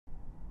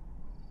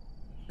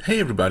Hey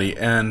everybody,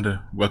 and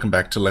welcome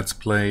back to Let's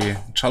Play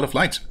Child of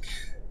Light.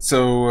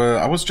 So,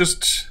 I was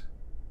just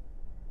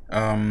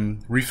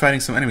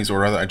refighting some enemies, or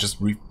rather I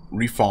just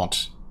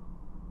refought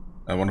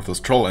one of those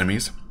troll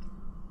enemies,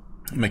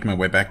 making my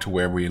way back to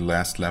where we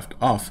last left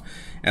off,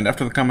 and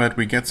after the combat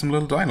we get some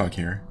little dialogue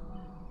here.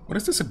 What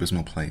is this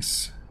abysmal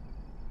place?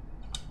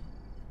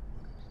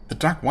 The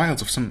dark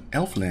wilds of some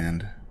elf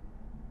land,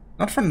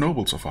 not for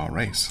nobles of our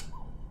race.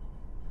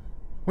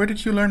 Where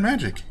did you learn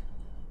magic?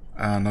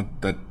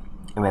 Not that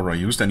Aurora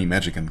used any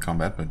magic in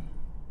combat, but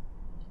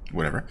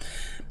whatever.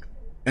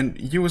 And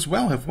you as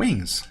well have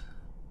wings.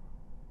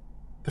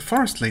 The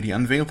forest lady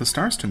unveiled the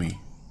stars to me.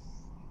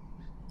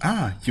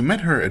 Ah, you met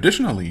her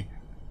additionally.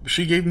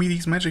 She gave me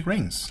these magic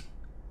rings.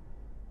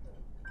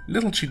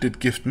 Little she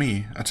did gift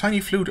me, a tiny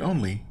flute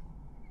only.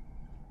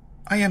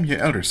 I am your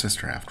elder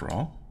sister, after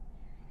all.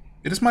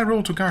 It is my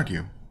role to guard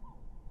you.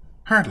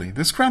 Hardly.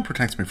 This crown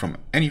protects me from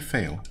any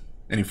fall.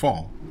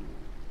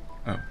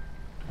 Oh,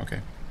 okay.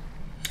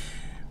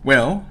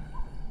 Well,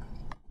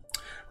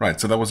 right,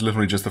 so that was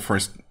literally just the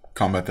first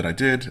combat that I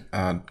did,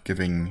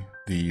 giving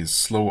the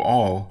slow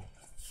all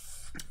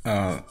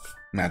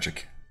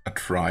magic a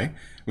try,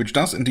 which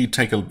does indeed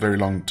take a very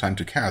long time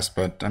to cast,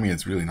 but I mean,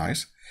 it's really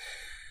nice.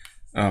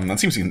 That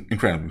seems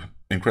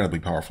incredibly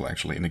powerful,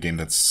 actually, in a game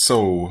that's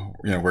so,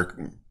 where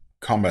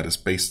combat is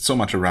based so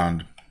much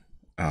around,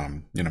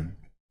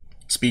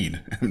 speed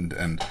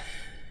and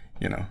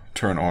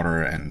turn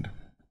order and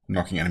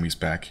knocking enemies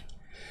back.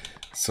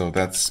 So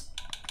that's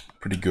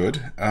pretty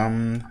good.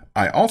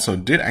 I also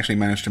did actually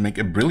manage to make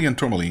a brilliant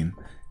tourmaline,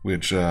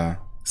 which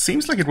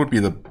seems like it would be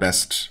the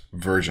best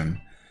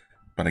version.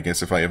 But I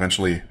guess if I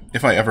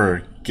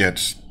ever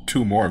get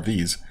 2 more of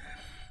these,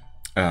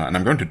 and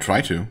I'm going to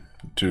try to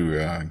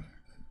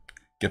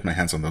get my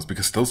hands on those,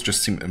 because those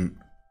just seem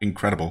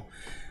incredible.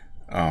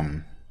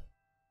 I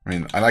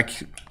mean, I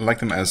like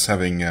them as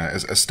having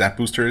as stat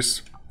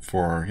boosters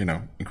for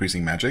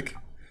increasing magic,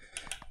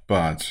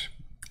 but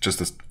just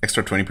this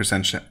extra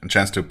 20%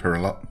 chance to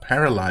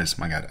paralyze.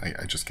 My God,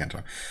 I just can't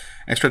talk.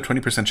 Extra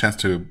 20% chance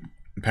to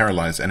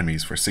paralyze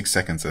enemies for 6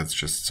 seconds. That's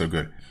just so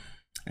good.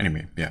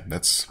 Anyway, yeah,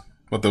 that's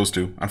what those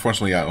do.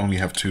 Unfortunately, I only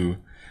have 2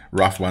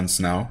 rough ones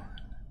now.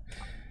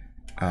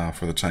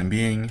 For the time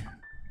being,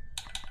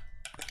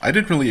 I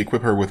didn't really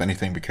equip her with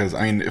anything because,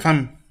 I mean, if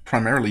I'm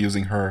primarily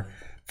using her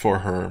for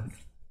her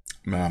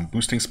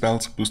boosting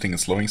spells, boosting and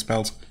slowing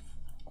spells,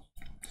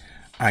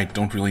 I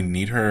don't really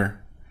need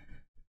her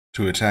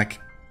to attack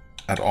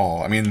at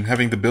all. I mean,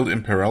 having the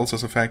built-in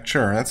paralysis effect,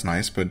 sure, that's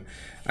nice, but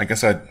I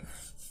guess I'm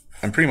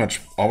pretty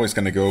much always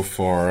going to go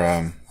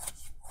for,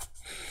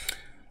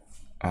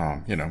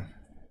 well,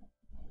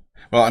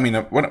 I mean,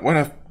 what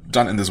I've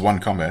done in this one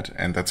combat,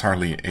 and that's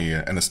hardly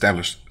an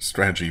established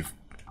strategy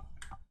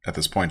at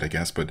this point, I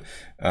guess, but,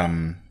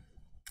 I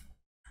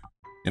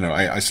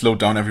slowed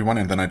down everyone,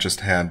 and then I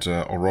just had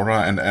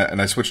Aurora, and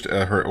I switched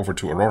her over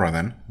to Aurora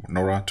then,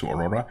 Nora to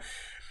Aurora,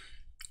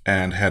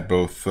 and had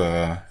both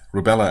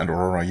Rubella and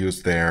Aurora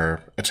use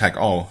their attack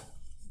all,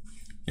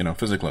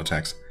 physical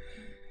attacks,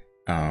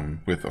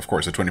 with, of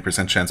course, a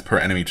 20% chance per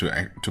enemy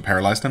to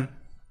paralyze them.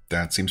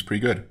 That seems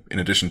pretty good, in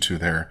addition to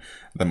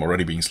them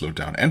already being slowed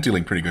down, and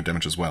dealing pretty good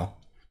damage as well.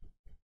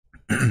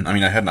 I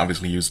mean, I hadn't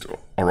obviously used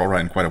Aurora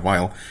in quite a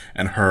while,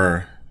 and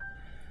her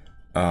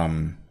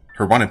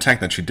one attack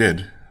that she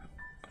did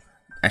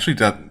actually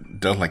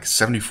dealt like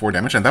 74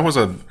 damage, and that was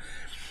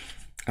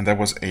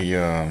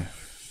an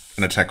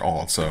attack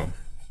all, so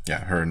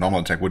yeah, her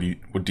normal attack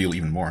would deal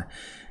even more.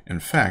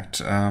 In fact,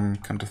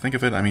 come to think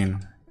of it, I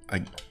mean,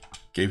 I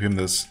gave him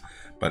this,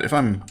 but if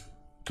I'm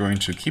going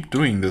to keep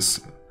doing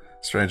this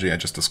strategy I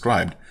just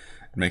described,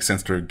 it makes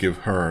sense to give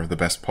her the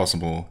best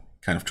possible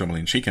kind of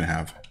tourmaline she can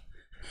have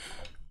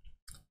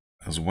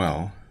as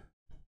well.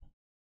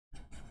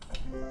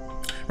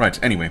 Right,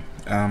 anyway,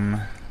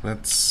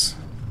 let's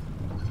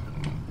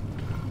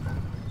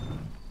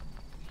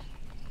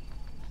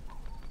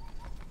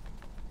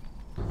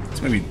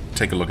maybe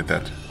take a look at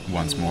that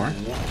once more.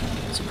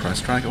 Surprise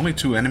strike. Only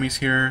 2 enemies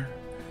here,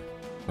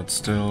 but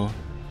still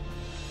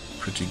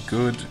pretty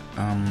good.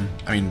 I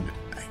mean,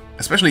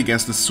 especially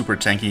against this super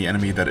tanky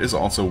enemy that is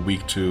also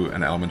weak to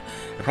an element,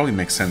 it probably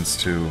makes sense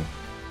to...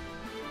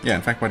 Yeah,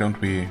 in fact, why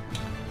don't we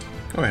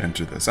go ahead and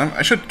do this?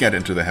 I should get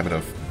into the habit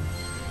of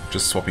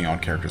just swapping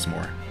out characters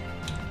more.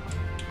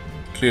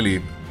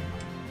 Clearly,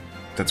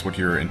 that's what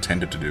you're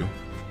intended to do.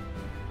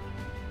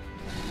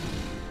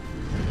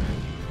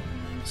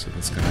 So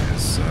this guy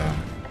is,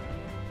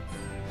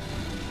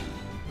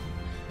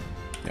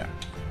 yeah,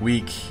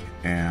 weak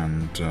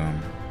and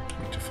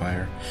weak to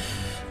fire.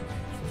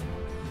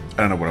 I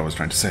don't know what I was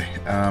trying to say.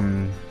 I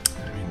mean,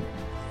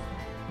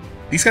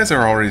 these guys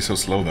are already so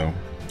slow, though,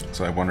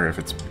 so I wonder if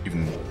it's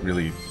even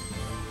really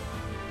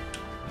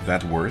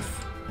that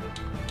worth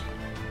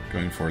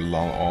going for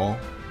lull all.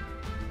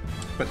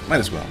 But might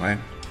as well, right?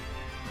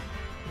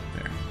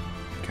 There.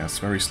 Casts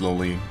very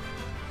slowly.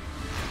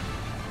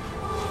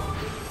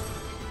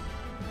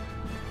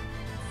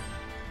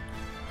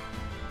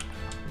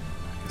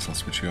 Guess I'll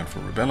switch you out for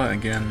Rubella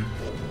again.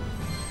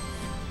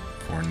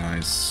 for a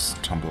nice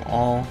tumble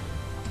all.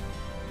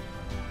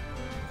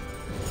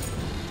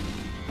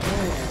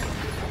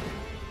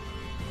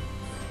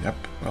 Yep,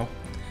 well,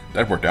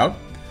 that worked out.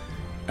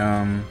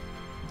 I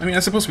mean, I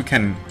suppose we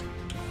can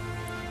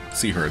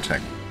see her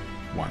attack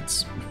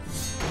once.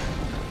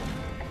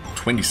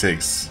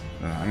 26.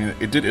 I mean,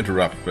 it did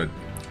interrupt, but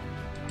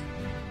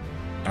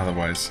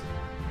otherwise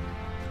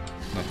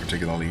not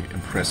particularly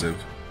impressive.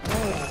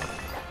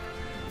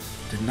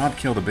 Did not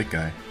kill the big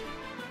guy.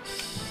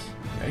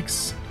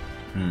 Yikes.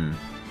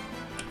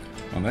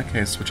 Well, in that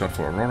case, switch out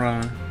for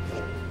Aurora.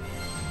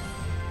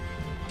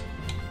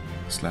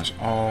 Slash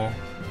all.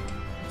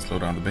 Slow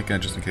down the big guy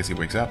just in case he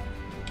wakes up.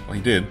 Well,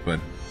 he did, but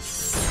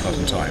not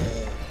in time.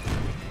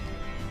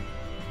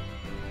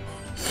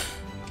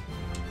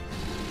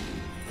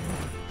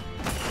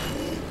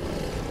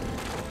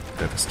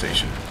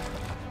 Devastation.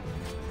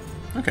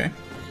 Okay.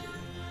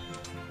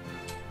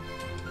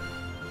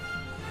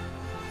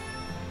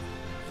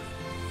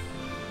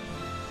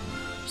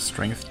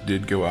 Strength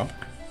did go up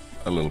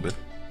a little bit.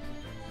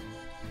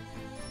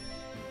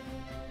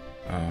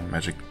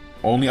 Magic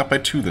only up by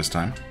 2 this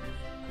time.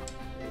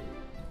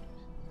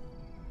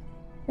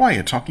 Why,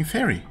 a talking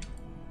fairy?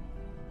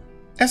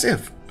 As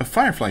if, a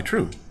firefly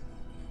true.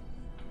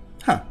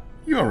 Huh,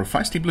 you are a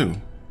feisty blue.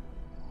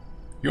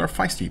 You are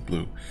feisty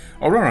blue.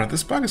 Aurora,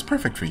 this bug is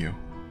perfect for you.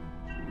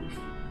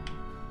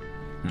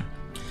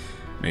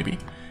 Maybe.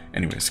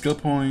 Anyway, skill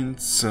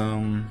points.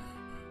 Okay.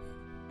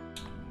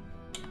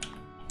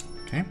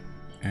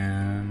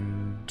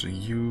 And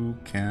you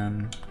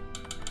can...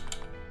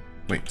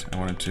 Wait, I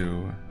wanted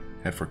to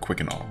head for quick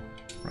and all.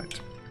 Right.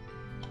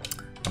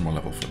 One more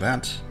level for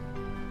that.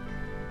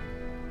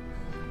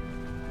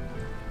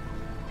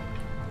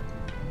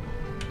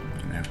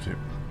 Gonna have to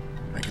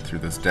make it through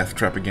this death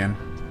trap again.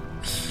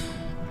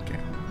 Okay.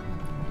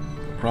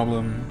 No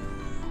problem.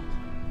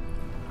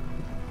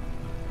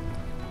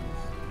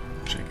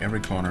 Check every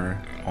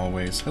corner,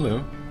 always.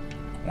 Hello.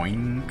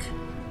 Oink.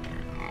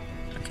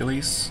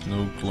 Achilles,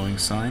 no glowing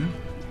sign.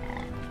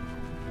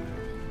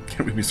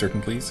 Can we be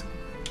certain, please?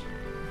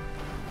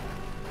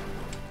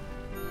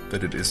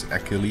 That it is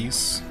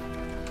Achilles?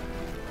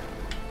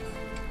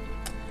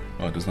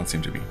 Well, it does not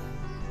seem to be.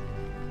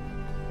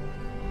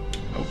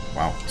 Oh,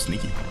 wow,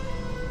 sneaky.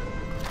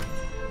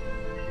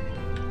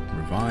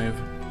 Revive.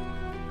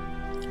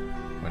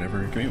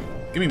 Whatever.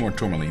 Give me more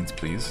tourmalines,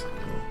 please.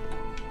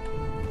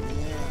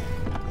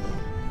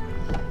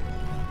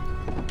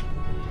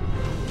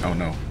 Oh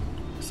no.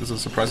 Is this a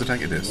surprise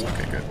attack? It is.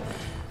 Okay, good.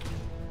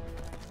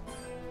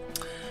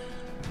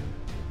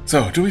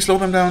 So, do we slow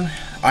them down?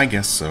 I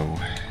guess so.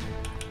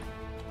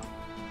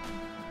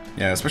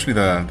 Yeah, especially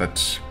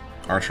that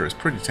archer is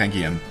pretty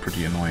tanky and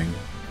pretty annoying.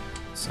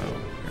 So,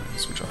 we're gonna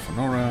switch off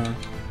Nora.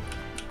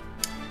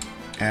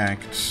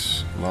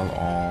 Act. Lull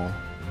all.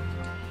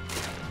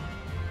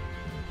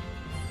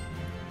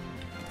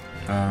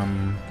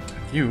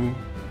 You.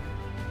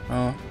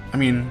 Well, I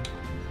mean,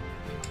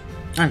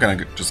 I'm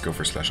gonna just go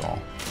for slash all.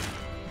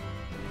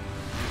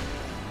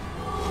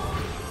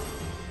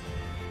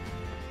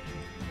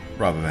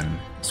 Rather than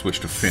switch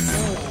to Finn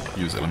and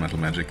use elemental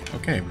magic.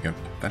 Okay, we got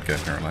that guy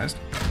paralyzed.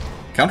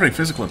 Countering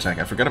physical attack,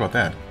 I forgot about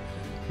that.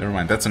 Never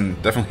mind, that's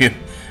definitely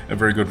a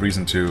very good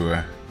reason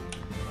to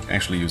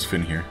actually use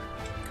Finn here.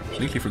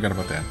 Completely forgot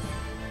about that.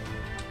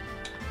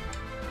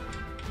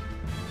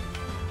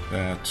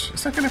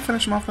 Is that gonna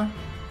finish him off though?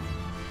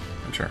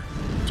 Not sure.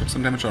 Took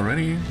some damage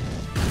already.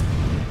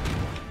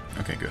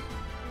 Okay, good.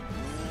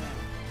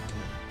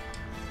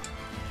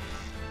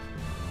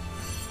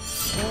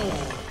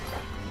 Oh.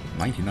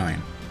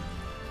 99.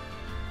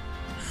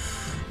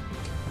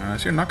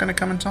 So you're not gonna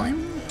come in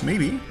time?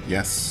 Maybe.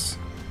 Yes.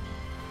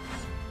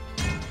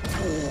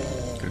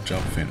 Good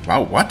job, Finn.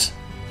 Wow, what?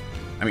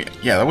 I mean,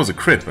 yeah, that was a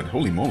crit, but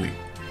holy moly.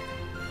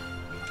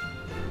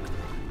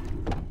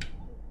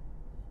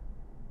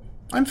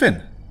 I'm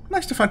Finn.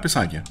 Nice to fight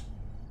beside you.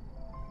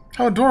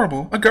 How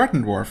adorable. A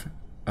garden dwarf.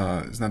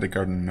 Isn't that a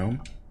garden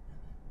gnome?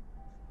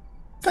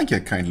 Thank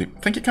you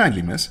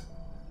kindly, miss.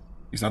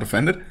 He's not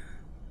offended?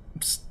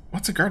 Psst,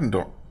 what's a garden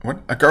dwarf?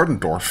 What? A garden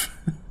dwarf.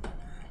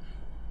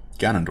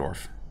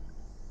 Ganondorf.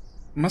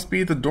 Must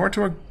be the door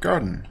to a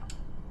garden.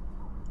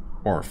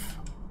 Orf.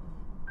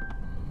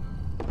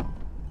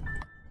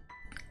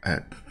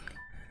 I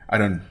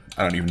don't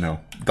even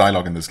know.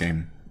 Dialogue in this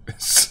game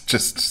is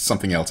just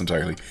something else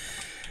entirely.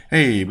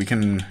 Hey, we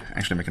can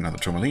actually make another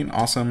tourmaline.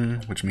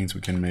 Awesome. Which means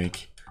we can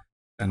make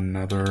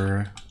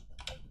another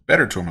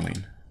better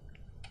tourmaline.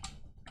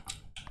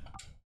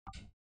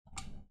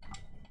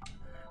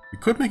 We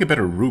could make a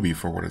better ruby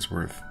for what it's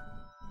worth.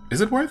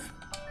 Is it worth?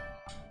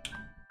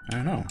 I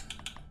don't know.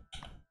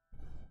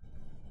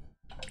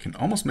 We can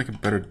almost make a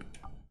better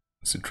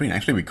citrine.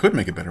 Actually, we could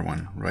make a better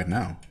one right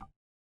now.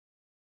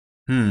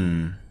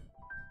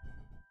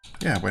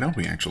 Yeah, why don't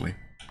we actually?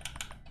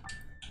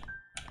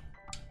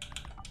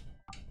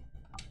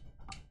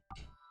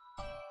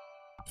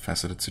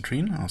 Faceted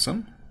citrine,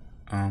 awesome.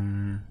 I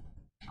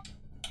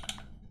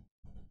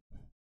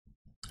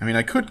mean,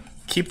 I could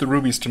keep the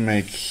rubies to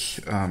make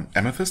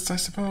amethysts, I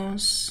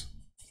suppose.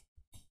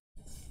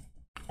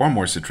 Or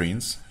more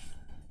citrines.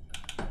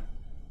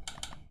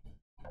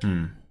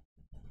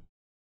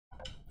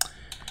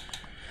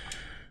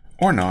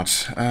 Or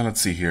not.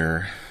 Let's see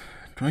here.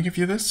 Do I give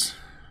you this?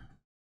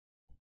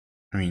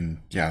 I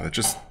mean, yeah, that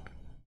just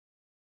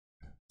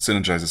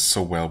synergizes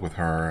so well with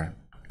her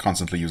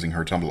constantly using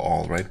her tumble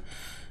all, right?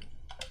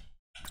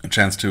 A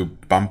chance to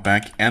bump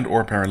back and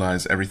or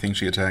paralyze everything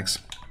she attacks,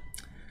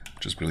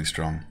 which is really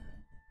strong.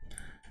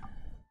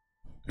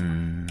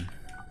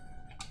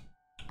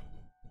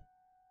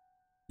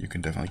 You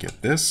can definitely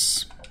get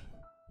this.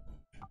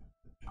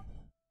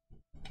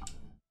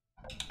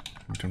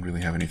 You don't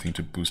really have anything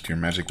to boost your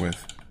magic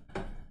with.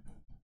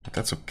 But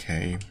that's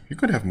okay. You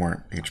could have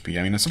more HP.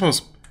 I mean, I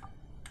suppose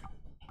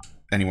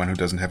anyone who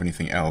doesn't have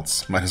anything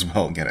else might as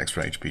well get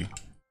extra HP,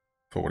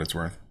 for what it's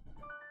worth.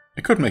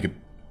 I could make it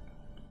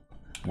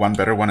one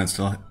better one and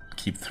still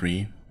keep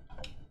 3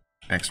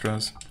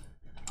 extras.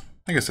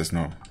 I guess there's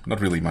not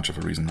really much of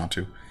a reason not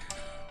to.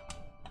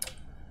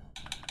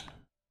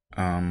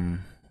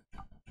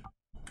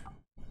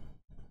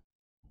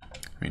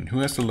 I mean, who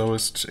has the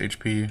lowest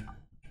HP?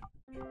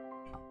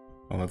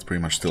 Well, that's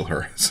pretty much still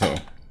her, so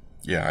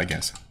yeah, I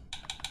guess.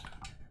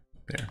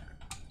 There,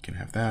 you can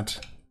have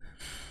that.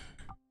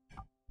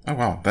 Oh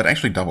wow, that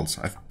actually doubles.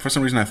 For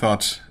some reason I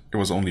thought it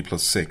was only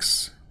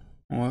 +6.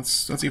 Well,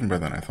 that's even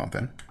better than I thought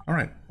then.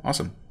 Alright,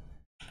 awesome.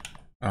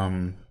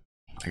 I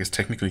guess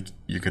technically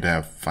you could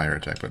have fire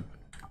attack, but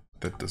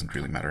that doesn't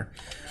really matter.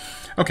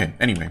 Okay,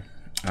 anyway.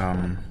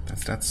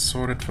 That's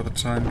sorted for the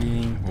time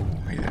being. Oh,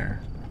 hey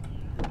there.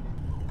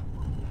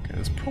 Okay,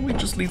 this probably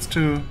just leads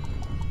to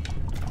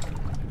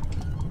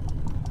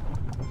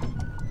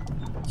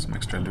some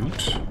extra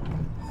loot.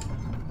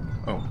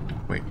 Oh,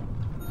 wait.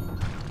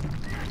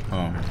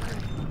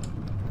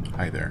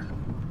 Hi there.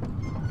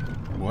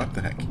 What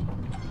the heck?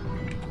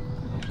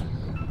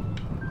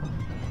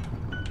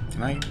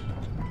 Can I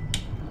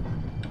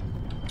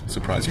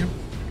surprise you?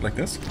 Like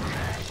this?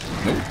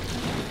 Nope.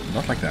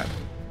 Not like that.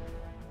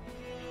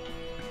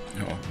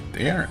 Oh,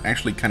 they are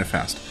actually kind of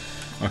fast.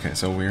 Okay,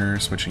 so we're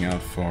switching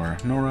out for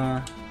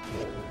Nora.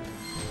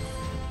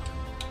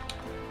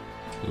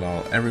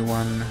 Lol,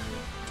 everyone.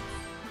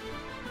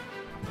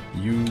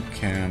 You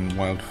can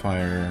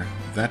wildfire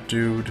that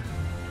dude.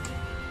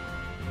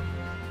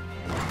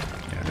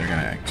 Yeah, they're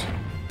gonna act.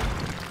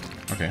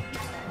 Okay.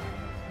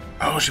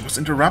 Oh, she was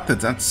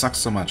interrupted. That sucks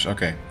so much.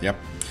 Okay, yep.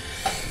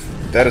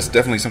 That is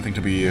definitely something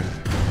to be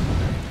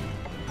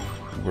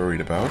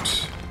worried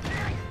about.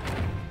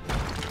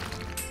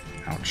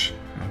 Ouch.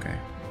 Okay.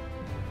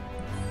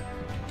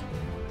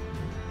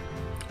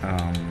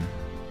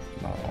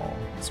 No,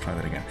 let's try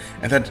that again.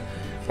 And that,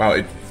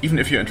 wow, even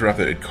if you interrupt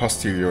it, it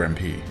costs you your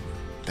MP.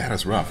 That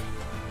is rough.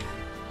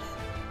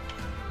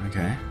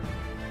 Okay.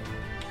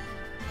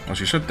 Well,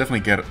 she should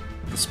definitely get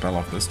the spell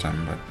off this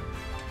time, but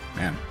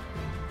man.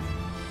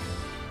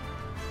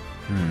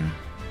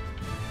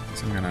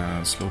 So I'm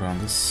gonna slow down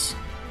this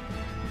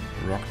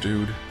rock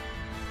dude.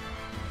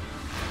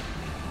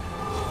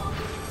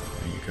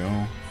 There you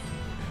go.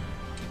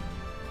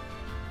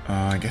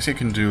 I guess you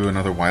can do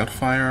another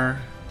wildfire,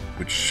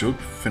 which should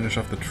finish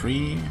off the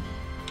tree.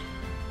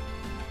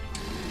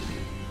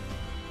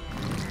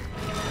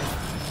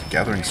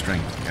 Gathering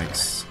strength,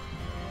 yikes.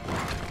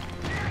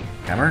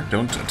 Hammer,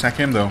 don't attack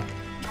him though.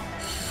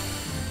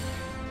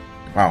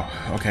 Wow,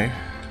 okay.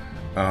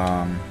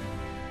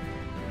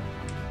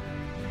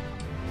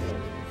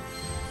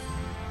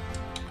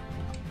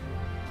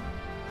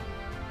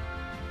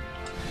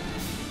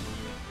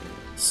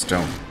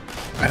 Stone.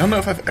 I don't know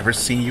if I've ever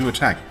seen you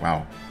attack.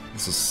 Wow.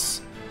 This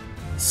is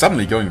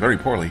suddenly going very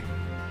poorly.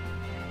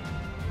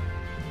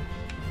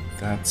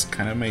 That's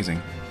kind of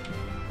amazing.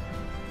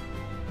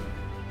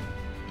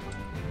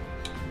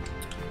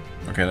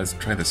 Okay, let's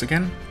try this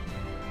again.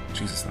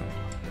 Jesus, though.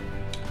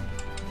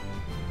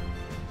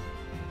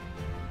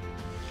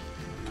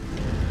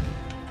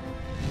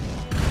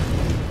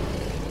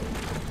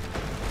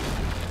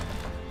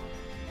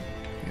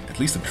 At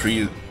least the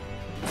tree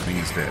thing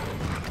is dead.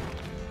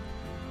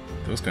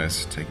 Those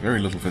guys take very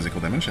little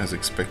physical damage, as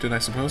expected, I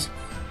suppose.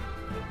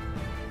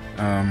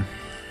 And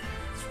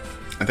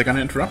they're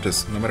gonna interrupt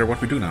us, no matter what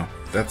we do now.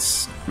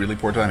 That's really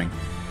poor timing.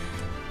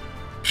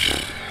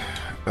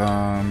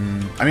 I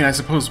mean, I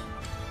suppose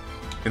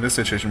in this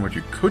situation what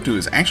you could do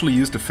is actually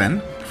use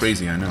Defend.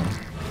 Crazy, I know.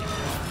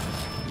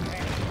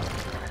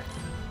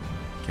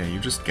 Okay, you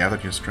just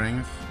gathered your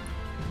strength.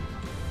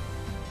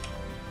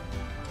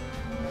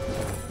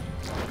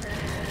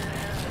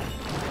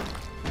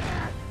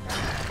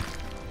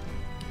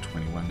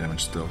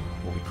 Damage still.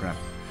 Holy crap.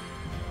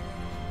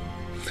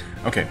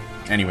 Okay,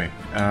 anyway.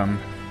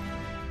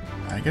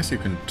 I guess you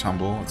can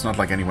tumble. It's not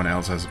like anyone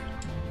else has,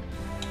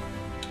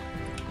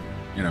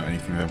 you know,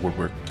 anything that would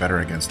work better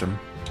against them.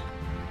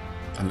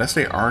 Unless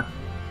they are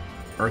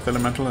Earth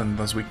Elemental and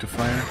thus weak to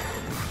fire.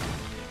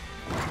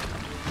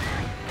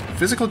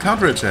 Physical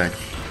counterattack.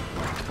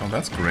 Oh,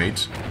 that's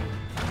great.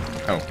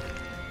 Oh.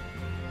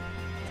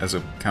 as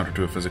a counter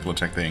to a physical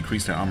attack, they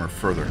increase their armor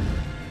further.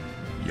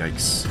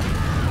 Yikes.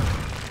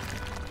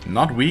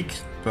 Not weak,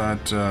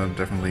 but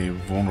definitely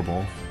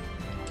vulnerable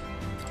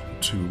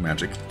to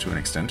magic to an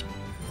extent.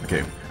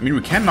 Okay, I mean,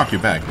 we can knock you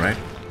back, right?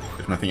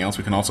 If nothing else,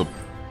 we can also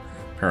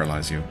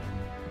paralyze you.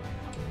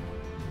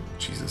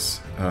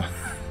 Jesus.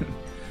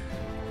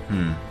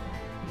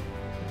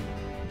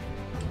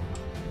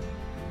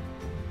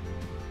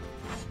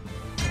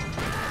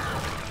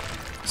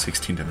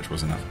 16 damage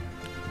was enough.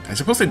 I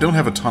suppose they don't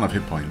have a ton of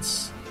hit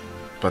points,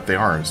 but they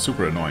are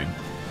super annoying.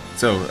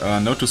 So,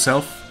 note to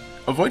self,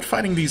 avoid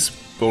fighting these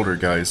boulder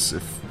guys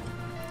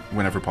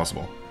whenever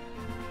possible.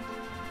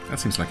 That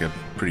seems like a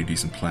pretty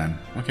decent plan.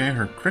 Okay,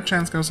 her crit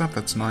chance goes up,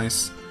 that's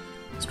nice.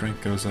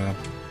 Strength goes up.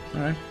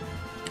 Alright.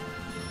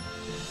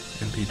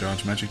 MP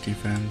dodge magic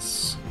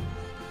defense.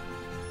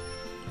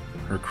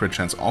 Her crit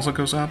chance also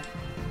goes up.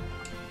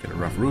 Get a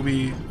rough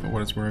ruby for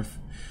what it's worth.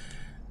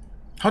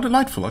 How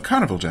delightful, a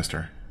carnival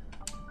jester.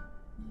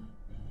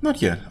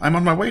 Not yet. I'm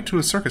on my way to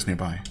a circus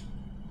nearby.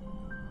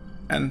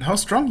 And how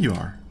strong you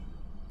are.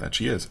 That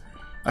she is.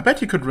 I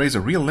bet you could raise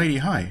a real lady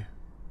high.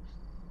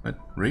 What?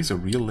 Raise a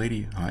real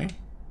lady high?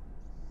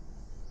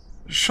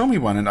 Show me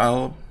one and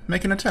I'll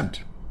make an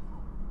attempt.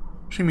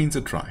 She means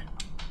a try.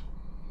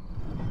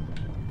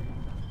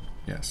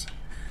 Yes.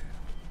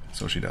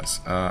 So she does.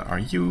 Are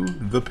you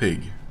the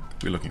pig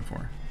we're looking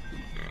for?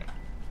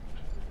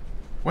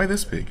 Why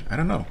this pig? I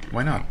don't know.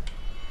 Why not?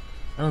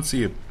 I don't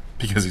see a...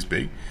 Because he's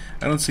big.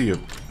 I don't see a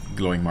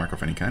glowing mark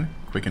of any kind.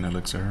 Quicken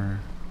elixir.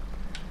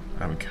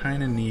 I would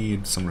kind of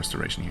need some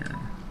restoration here.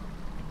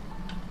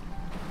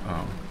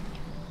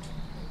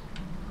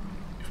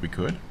 If we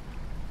could.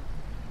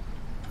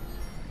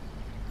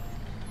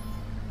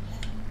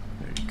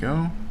 There you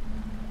go.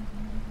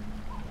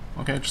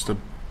 Okay, just a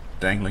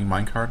dangling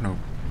minecart. No,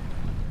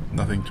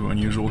 nothing too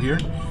unusual here.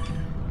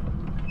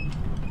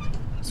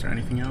 Is there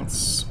anything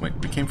else? Wait,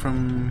 we came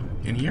from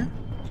in here?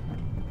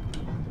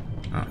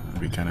 Oh,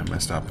 we kind of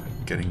messed up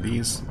getting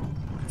these.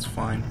 It's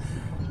fine.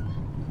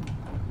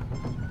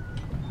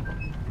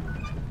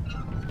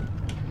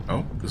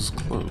 Oh, this is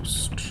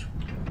closed.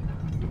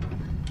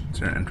 Is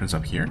there an entrance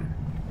up here?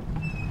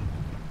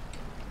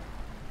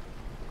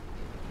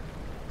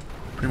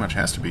 Pretty much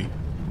has to be.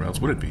 Where else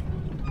would it be?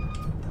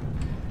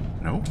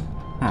 No?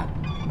 Huh.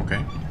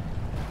 Okay.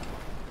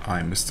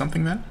 I missed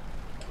something then?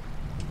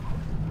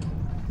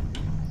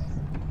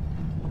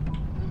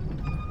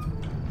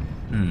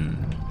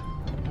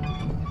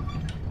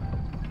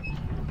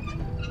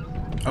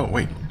 Oh,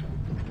 wait.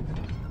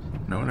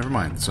 No, never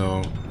mind.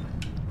 So,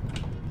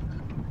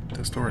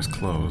 this door is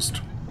closed.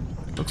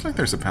 Looks like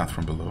there's a path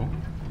from below.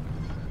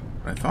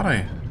 But I thought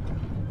oh,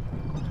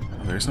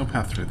 there's no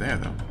path through there,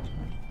 though.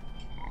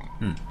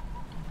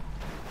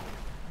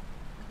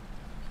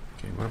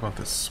 Okay, what about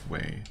this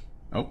way?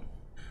 Oh,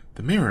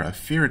 the mirror. I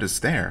fear it is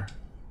there.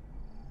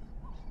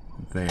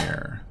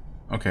 There.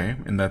 Okay,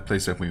 in that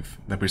place that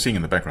we're seeing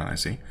in the background, I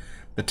see.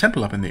 The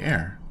temple up in the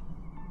air.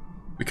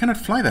 We cannot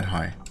fly that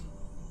high.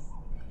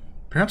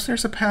 Perhaps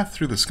there's a path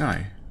through the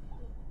sky.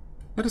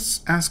 Let us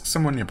ask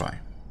someone nearby.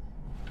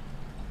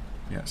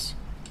 Yes.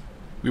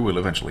 We will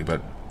eventually,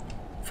 but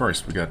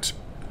first we got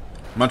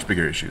much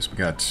bigger issues. We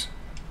got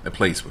a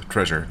place with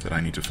treasure that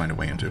I need to find a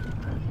way into.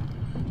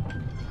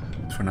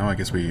 For now, I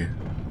guess we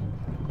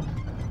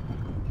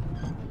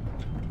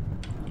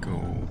go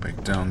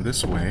back down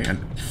this way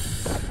and...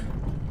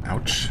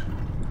 Ouch.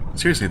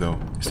 Seriously though,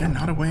 is there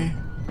not a way?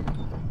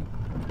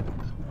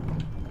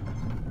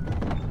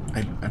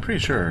 I'm pretty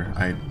sure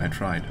I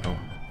tried. Oh,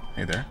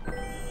 hey there.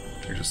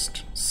 You're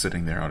just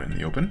sitting there out in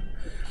the open.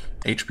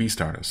 HP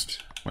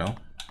Stardust. Well,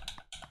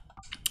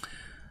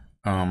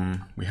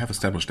 we have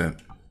established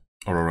that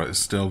Aurora is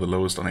still the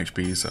lowest on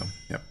HP, so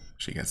yep,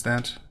 she gets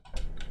that.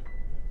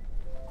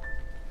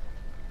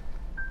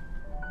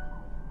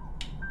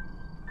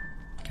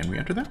 Can we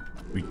enter that?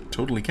 We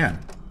totally can.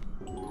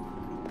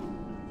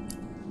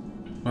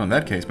 Well, in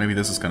that case, maybe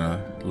this is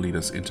gonna lead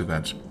us into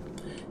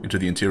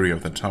the interior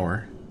of that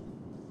tower.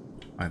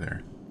 Hi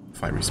there,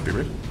 fiery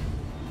spirit.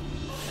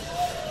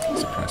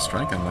 Surprise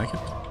strike, I like it.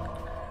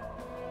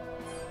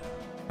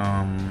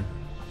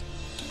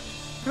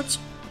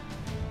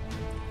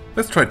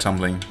 Let's try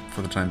tumbling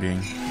for the time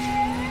being.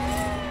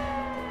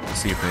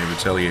 See if they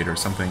retaliate or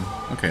something.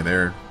 Okay,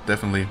 they're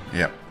definitely,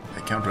 yep,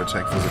 they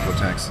counterattack physical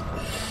attacks.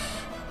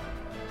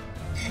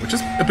 Which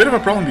is a bit of a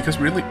problem because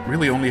we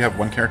really only have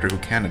one character who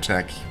can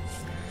attack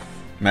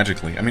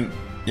magically. I mean,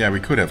 yeah,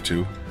 we could have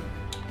two.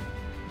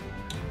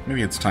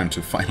 Maybe it's time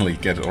to finally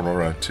get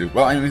Aurora to...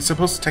 Well, I mean, I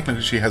suppose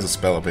technically she has a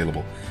spell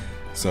available.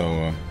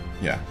 So,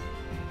 yeah.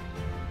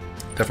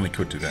 Definitely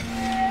could do that.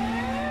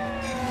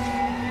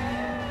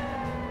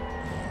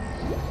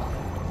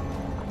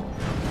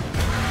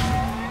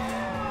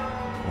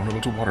 Vulnerable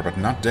to water, but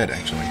not dead,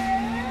 actually.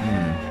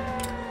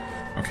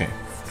 Okay.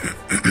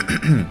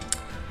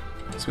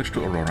 Switch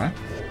to Aurora.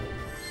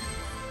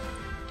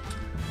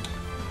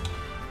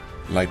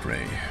 Light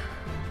Ray.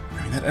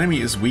 I mean, that enemy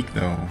is weak,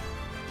 though.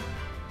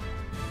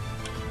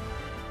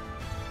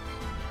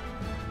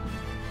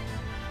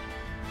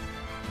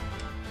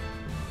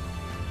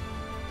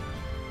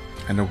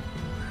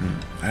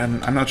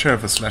 And I'm not sure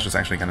if the slash is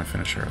actually gonna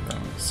finish her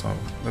though, so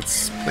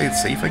let's play it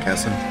safe, I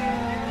guess, and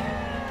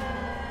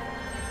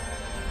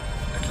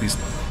at least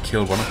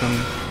kill one of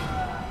them.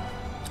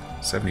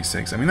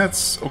 76. I mean,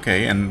 that's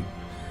okay, and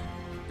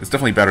it's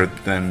definitely better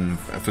than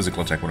a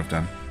physical attack would have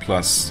done.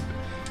 Plus,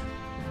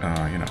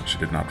 you know, she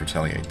did not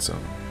retaliate, so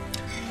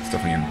it's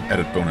definitely an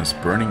added bonus.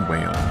 Burning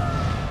Whale.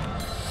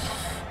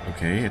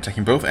 Okay,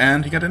 attacking both,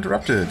 and he got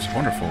interrupted.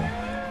 Wonderful.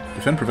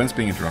 Defend prevents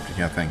being interrupted.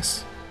 Yeah,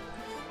 thanks.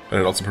 But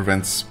it also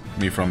prevents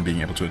me from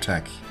being able to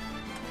attack.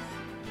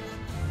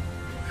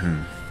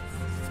 The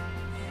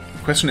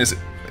question is,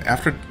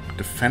 after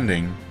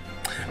defending...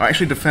 Oh,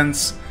 actually,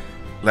 defense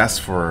lasts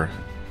for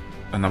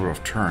a number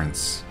of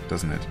turns,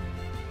 doesn't it?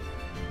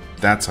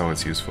 That's how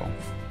it's useful.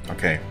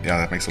 Okay, yeah,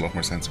 that makes a lot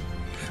more sense.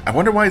 I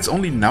wonder why it's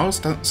only now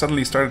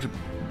suddenly started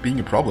being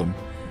a problem.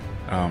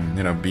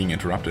 You know, being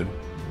interrupted.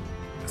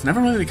 It's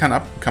never really come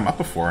up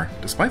before,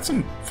 despite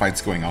some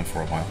fights going on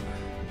for a while.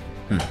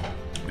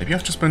 Maybe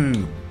I've just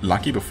been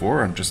lucky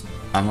before, I'm just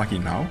unlucky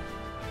now?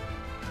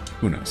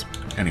 Who knows?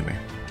 Anyway.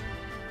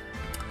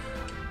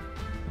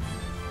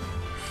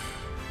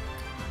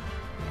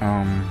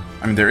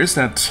 I mean, there is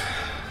that...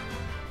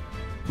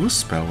 Whose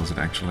spell was it,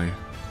 actually?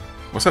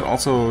 Was that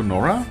also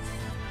Nora?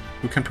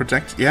 Who can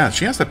protect? Yeah,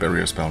 she has that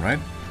barrier spell, right?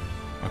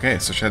 Okay,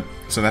 so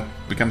that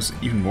becomes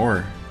even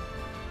more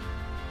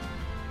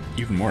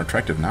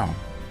attractive now.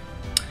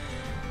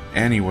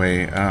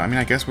 Anyway, I mean,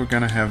 I guess we're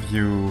gonna have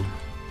you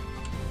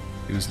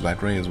use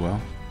Light Ray as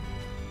well.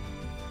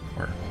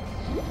 Or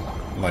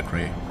Light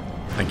Ray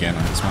again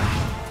on this one.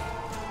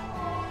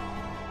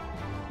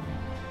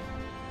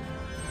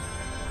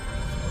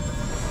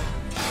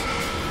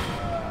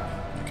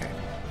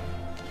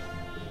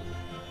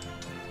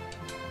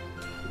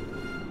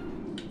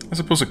 I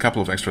suppose a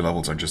couple of extra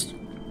levels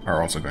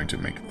are also going to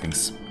make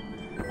things,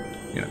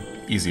 you know,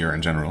 easier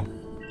in general.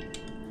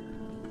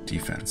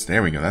 Defense.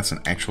 There we go. That's an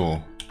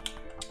actual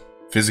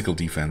physical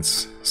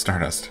defense.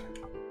 Stardust.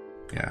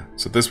 Yeah.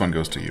 So this one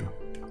goes to you.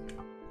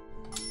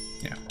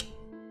 Yeah.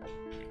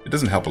 It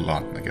doesn't help a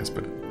lot, I guess,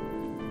 but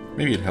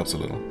maybe it helps a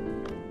little.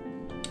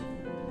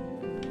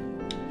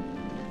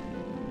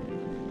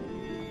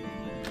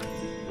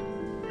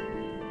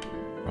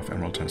 Rough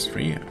Emerald times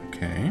 3.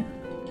 Okay.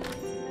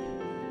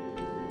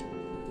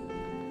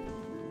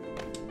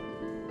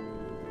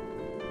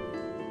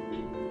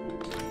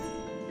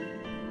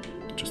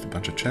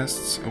 Bunch of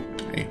chests. Oh,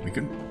 hey,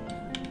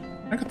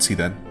 I could see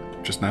that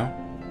just now.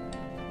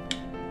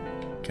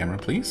 Camera,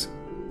 please?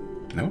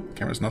 No?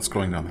 Camera's not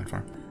scrolling down that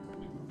far.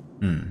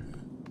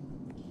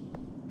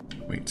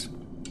 Wait.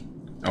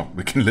 Oh,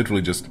 we can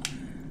literally just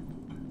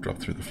drop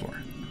through the floor.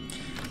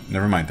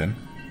 Never mind then.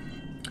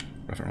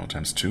 Rough Emerald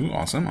times 2.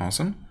 Awesome,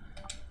 awesome.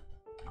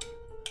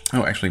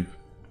 Oh, actually,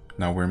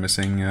 now we're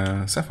missing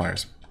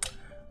sapphires.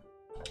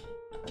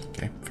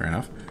 Okay, fair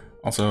enough.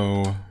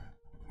 Also,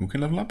 who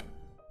can level up?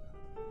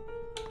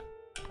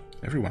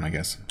 Everyone, I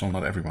guess. Well,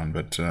 not everyone,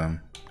 but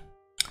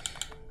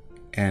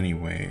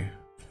anyway.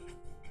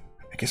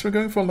 I guess we're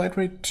going for Light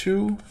Ray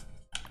 2.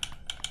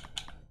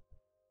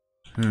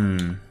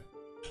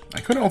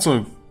 I could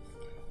also...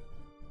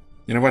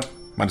 You know what?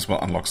 Might as well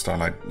unlock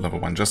Starlight level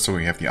 1, just so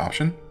we have the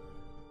option.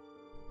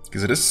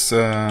 Because it is...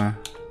 yeah,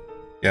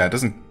 it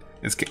doesn't...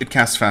 It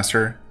casts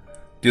faster,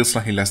 deals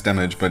slightly less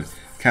damage, but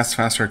casts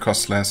faster,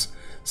 costs less.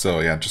 So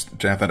yeah, just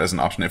to have that as an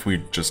option if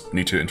we just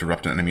need to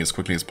interrupt an enemy as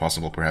quickly as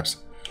possible, perhaps.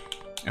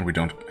 And we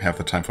don't have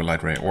the time for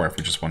Light Ray, or if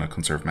we just want to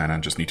conserve mana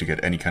and just need to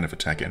get any kind of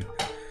attack in.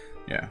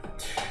 Yeah.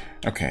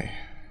 Okay.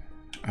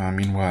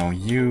 Meanwhile,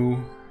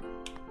 you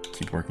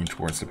keep working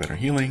towards the better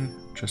healing,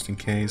 just in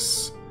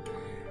case.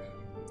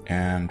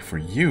 And for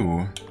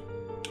you...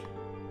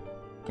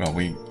 Well,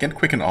 we get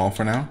Quicken All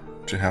for now,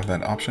 to have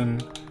that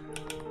option.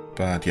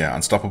 But yeah,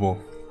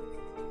 Unstoppable,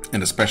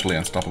 and especially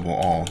Unstoppable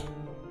All,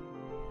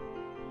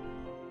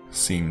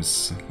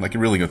 seems like a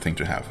really good thing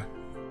to have.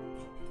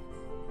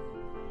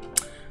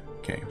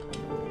 Okay.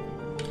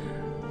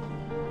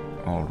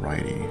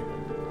 Alrighty.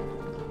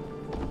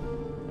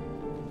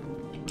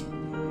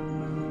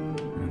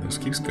 And this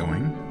keeps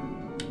going.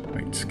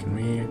 Wait, can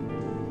we...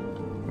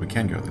 We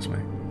can go this way.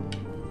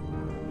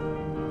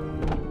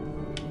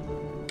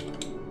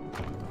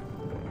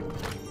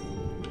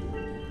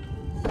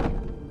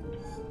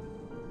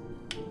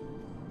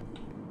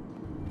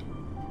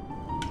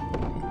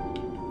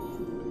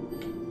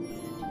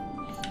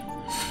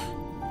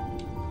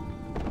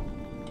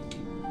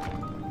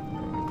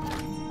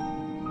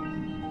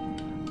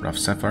 Rough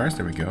sapphires,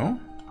 there we go.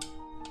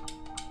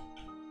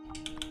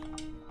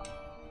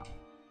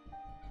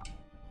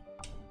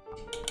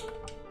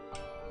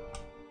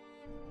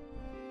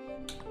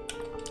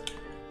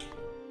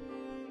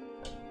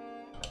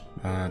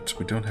 But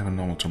we don't have a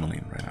normal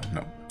tourmaline right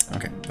now. No.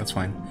 Okay, that's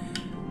fine.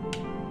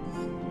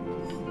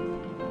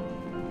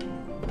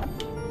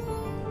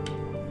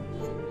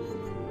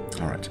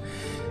 Alright.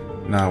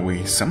 Now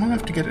we somehow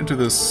have to get into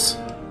this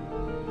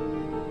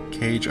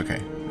cage.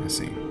 Okay, I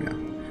see. Yeah.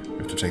 We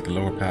have to take the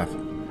lower path,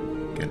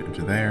 get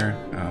into there.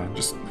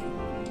 Just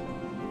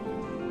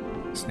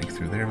Sneak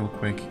through there real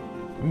quick.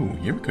 Ooh,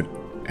 here we could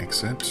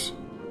exit.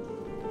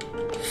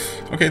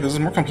 Okay, this is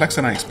more complex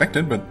than I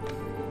expected, but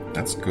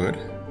that's good.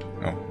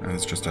 Oh, and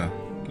it's just a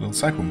little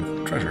side room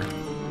with treasure.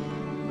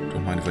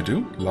 Don't mind if I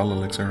do. Lull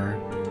elixir.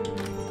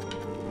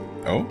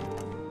 Oh?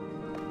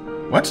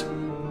 What?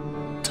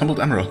 Tumbled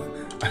emerald.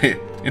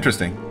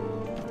 Interesting.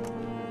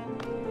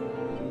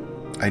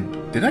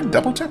 Did I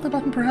double tap the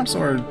button perhaps,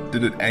 or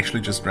did it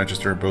actually just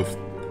register both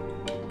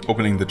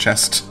opening the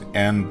chest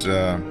and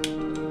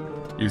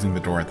using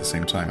the door at the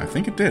same time? I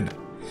think it did.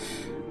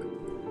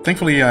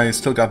 Thankfully, I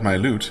still got my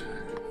loot.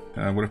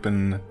 Would have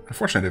been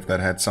unfortunate if that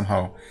had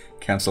somehow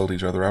cancelled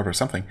each other out or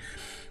something.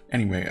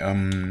 Anyway,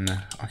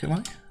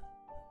 Oculi?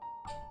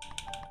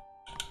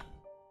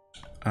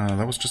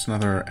 That was just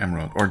another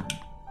emerald. Or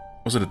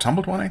was it a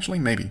tumbled one, actually?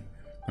 Maybe.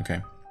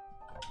 Okay.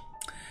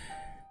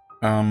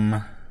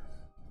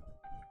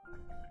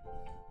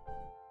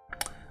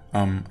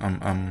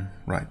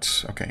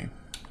 Right, okay.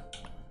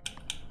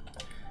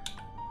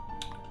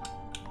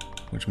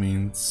 Which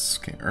means,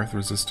 okay, earth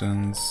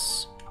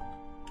resistance.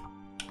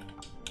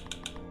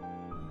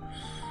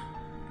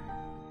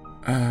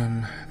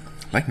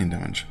 Lightning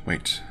damage,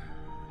 wait.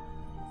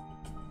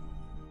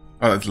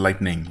 Oh, that's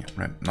lightning,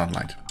 right, not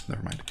light,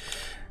 never mind.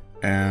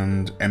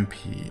 And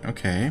MP,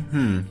 okay,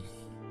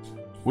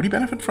 Would he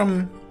benefit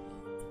from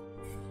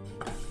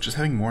just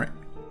having more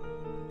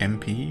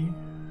MP?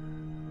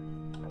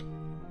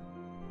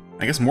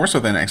 I guess more so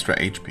than extra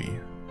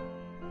HP.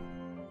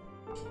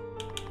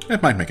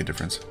 It might make a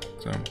difference,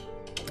 so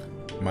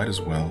might as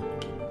well.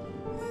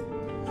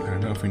 I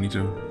don't know if we need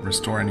to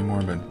restore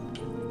anymore, but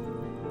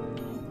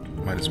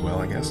might as well,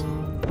 I guess.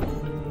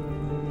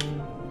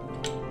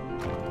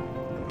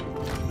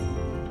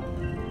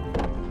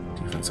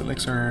 Defense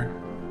elixir.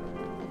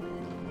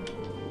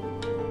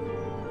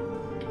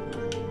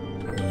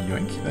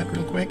 Yoink that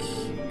real quick,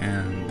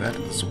 and that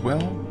as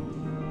well.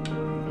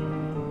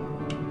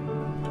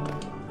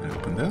 And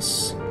open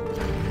this.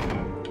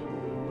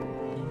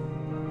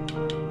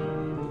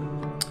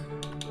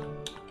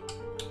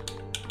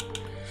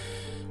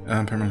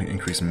 Permanently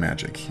increase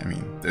magic. I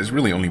mean, there's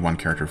really only one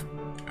character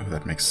who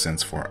that makes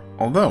sense for.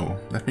 Although,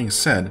 that being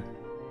said,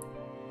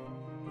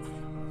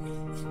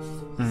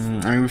 I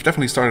mean, we've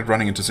definitely started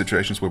running into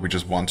situations where we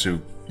just want to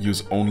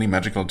use only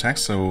magical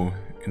attacks, so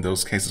in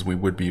those cases we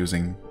would be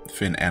using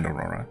Finn and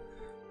Aurora.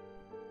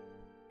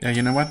 Yeah,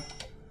 you know what?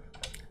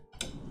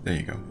 There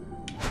you go.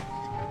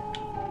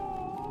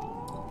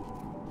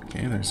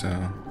 Okay, there's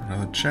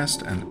another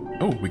chest, and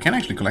oh, we can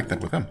actually collect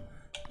that with them.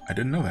 I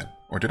didn't know that.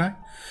 Or did I?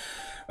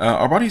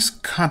 Our bodies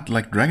cut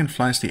like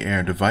dragonflies the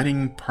air,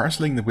 dividing,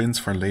 parceling the winds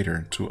for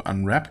later, to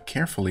unwrap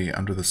carefully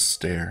under the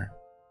stare.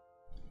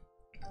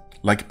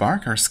 Like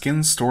bark, our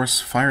skin stores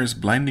fire's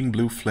blinding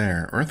blue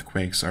flare.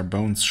 Earthquakes, our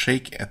bones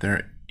shake at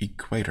their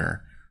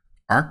equator.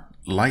 Arc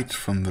light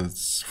from the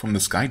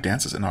sky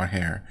dances in our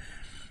hair.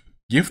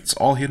 Gifts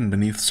all hidden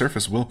beneath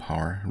surface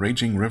willpower.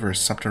 Raging rivers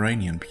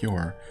subterranean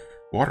pure.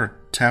 Water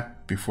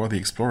tapped before the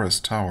explorer's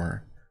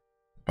tower.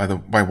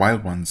 By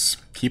wild ones,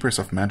 keepers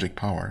of magic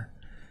power.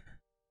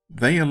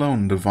 They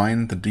alone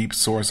divine the deep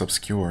source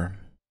obscure.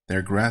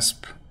 Their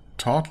grasp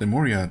taught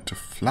Lemuria to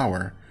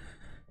flower.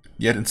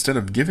 Yet instead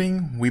of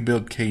giving, we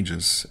build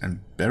cages,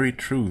 and buried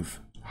truth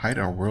hide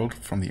our world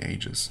from the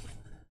ages.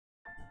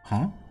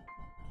 Huh?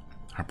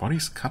 Our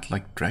bodies cut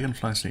like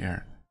dragonflies the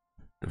air,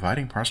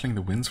 dividing, parceling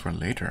the winds for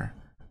later,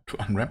 to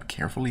unwrap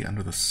carefully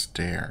under the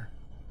stare.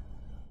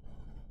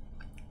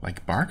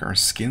 Like bark, our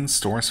skin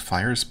stores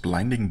fire's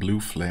blinding blue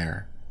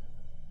flare.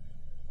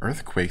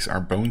 Earthquakes, our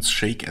bones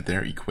shake at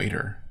their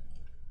equator.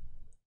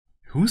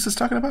 Who is this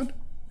talking about?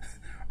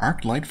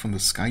 Arc light from the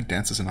sky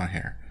dances in our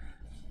hair.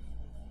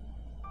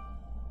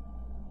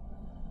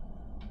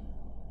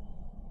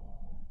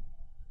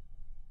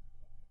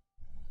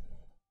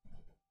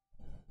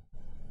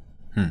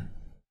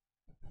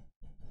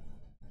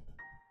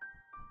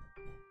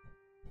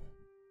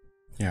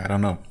 Yeah, I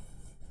don't know.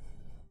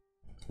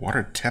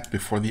 Water tapped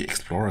before the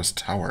explorer's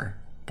tower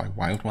by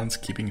wild ones,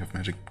 keepers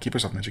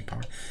of magic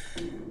power.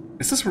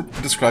 Is this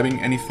describing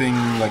anything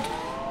like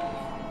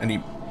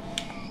any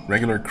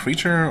regular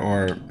creature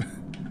or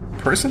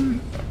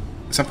person?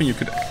 Something you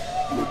could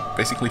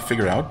basically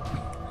figure out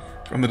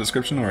from the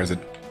description, or is it?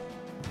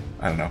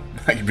 I don't know.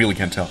 I really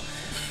can't tell.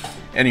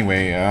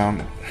 Anyway, I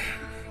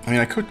mean,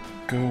 I could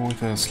go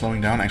with a slowing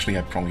down. Actually,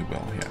 I probably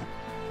will, yeah.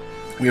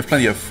 We have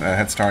plenty of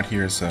head start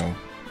here, so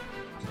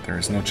there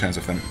is no chance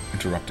of them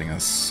interrupting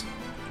us.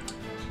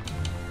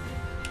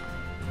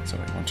 So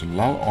we want to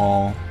lull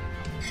all.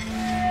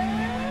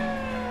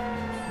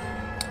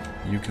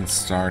 You can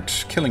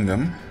start killing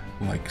them,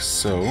 like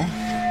so.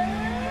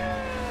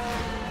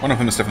 One of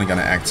them is definitely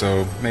gonna act,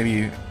 so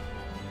maybe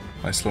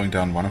by slowing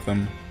down one of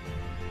them,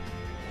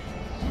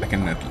 I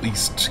can at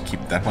least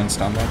keep that one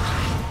stunned up.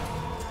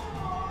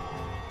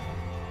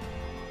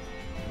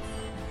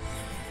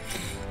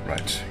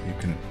 Right, you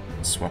can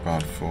swap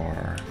out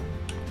for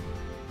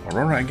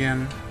Aurora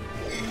again.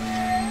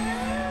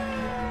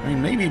 I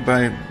mean, maybe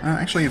by...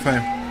 actually, if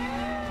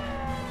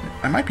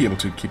I might be able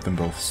to keep them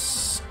both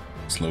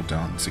slowed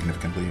down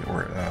significantly,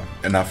 or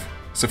enough,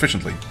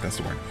 sufficiently, that's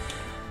the word.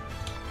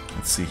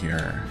 Let's see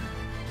here.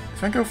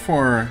 If I go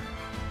for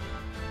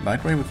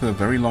Lightweight with a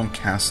very long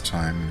cast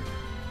time...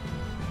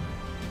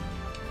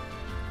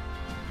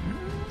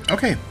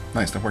 Okay,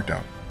 nice, that worked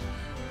out.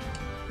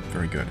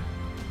 Very good.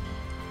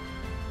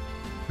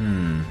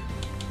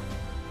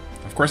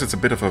 Of course, it's a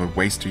bit of a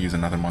waste to use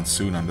another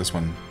Monsoon on this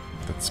one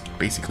that's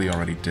basically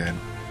already dead.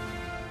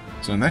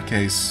 So in that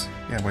case,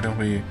 yeah, why don't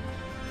we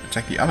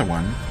attack the other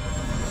one?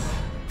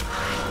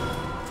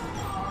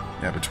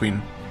 Yeah,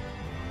 between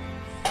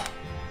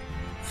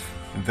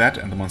that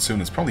and the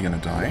Monsoon is probably gonna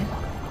die.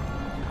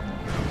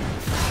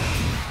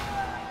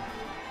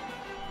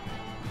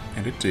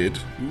 And it did.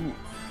 Ooh.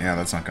 Yeah,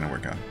 that's not gonna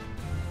work out.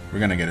 We're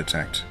gonna get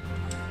attacked.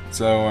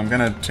 So I'm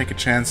gonna take a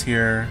chance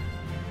here.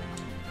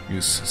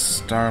 Use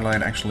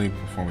Starlight, actually,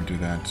 before we do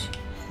that.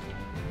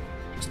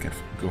 Just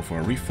go for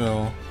a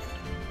refill.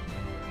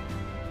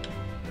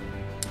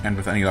 And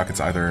with any luck,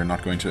 it's either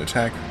not going to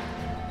attack.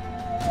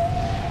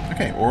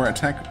 Okay, or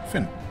attack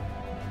Finn.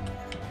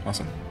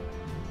 Awesome.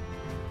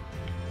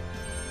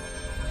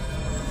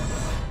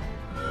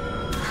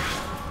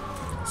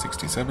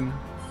 $67.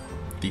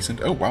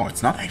 Decent. Oh, wow,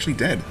 it's not actually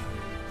dead.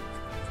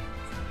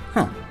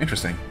 Huh,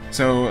 interesting.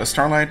 So a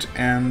Starlight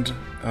and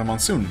a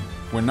Monsoon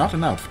were not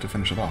enough to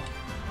finish it off.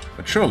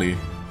 But surely,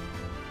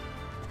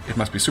 it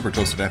must be super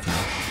close to death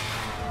now.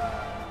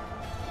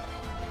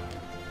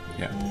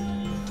 Yeah.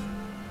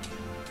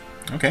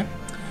 Okay.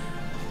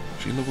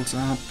 She levels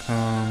up.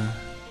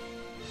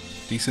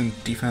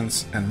 Decent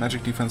defense and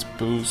magic defense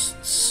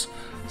boosts.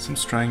 Some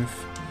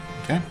strength.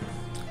 Okay.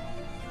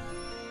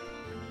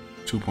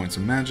 2 points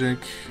of magic.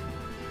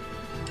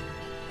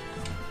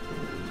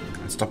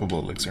 Unstoppable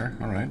elixir.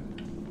 Alright.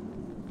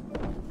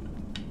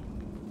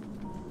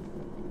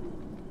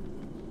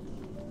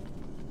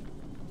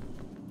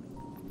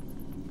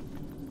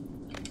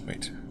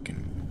 Wait, we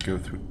can go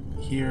through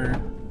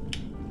here.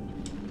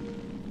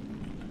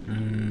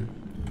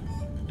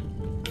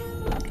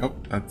 Oh,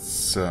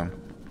 that's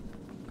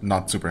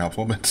not super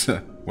helpful, but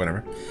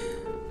whatever.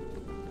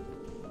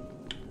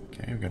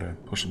 Okay, we got a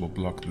pushable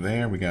block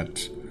there. We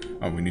got...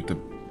 Oh, we need the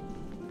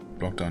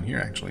block down here,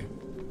 actually.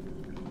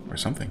 Or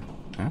something.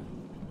 Huh?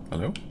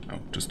 Hello? Oh,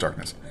 just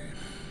darkness.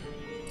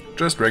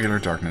 Just regular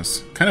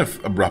darkness. Kind of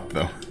abrupt,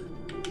 though.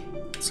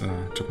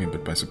 It took me a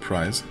bit by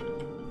surprise.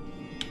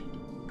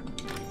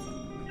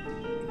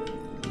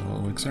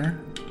 Elixir.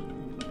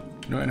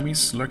 No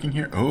enemies lurking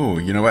here? Oh,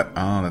 you know what?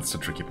 Oh, that's the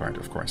tricky part,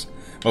 of course.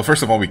 Well,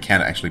 first of all, we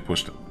can't actually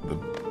push the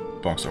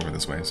box over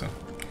this way, so...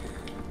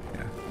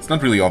 Yeah. It's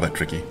not really all that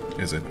tricky,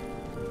 is it?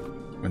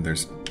 When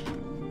there's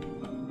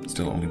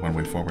still only one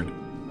way forward.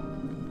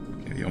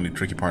 Okay, the only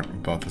tricky part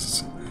about this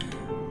is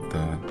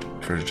the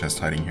treasure chest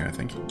hiding here, I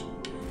think.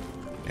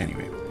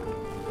 Anyway.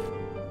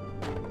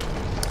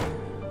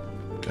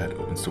 That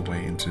opens the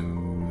way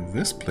into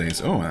this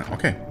place. Oh,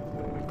 okay.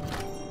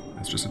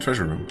 That's just a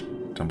treasure room.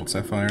 Tumbled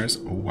sapphires.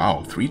 Oh,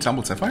 wow. 3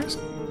 tumbled sapphires?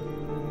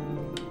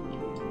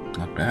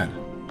 Not bad.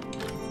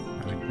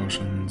 Magic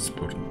potions.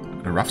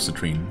 A rough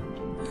citrine.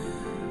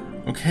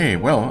 Okay,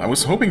 well, I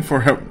was hoping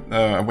for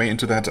a way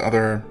into that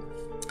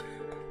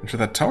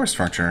tower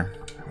structure.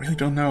 I really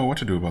don't know what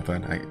to do about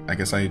that. I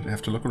guess I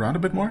have to look around a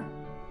bit more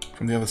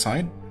from the other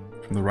side,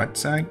 from the right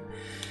side.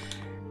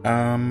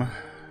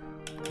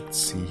 Let's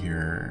see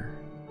here.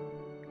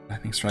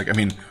 Lightning strike. I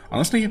mean,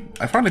 honestly,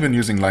 I've hardly been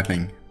using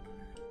lightning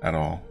at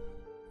all,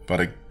 but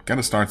I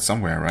gotta start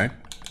somewhere, right?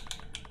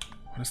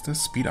 What is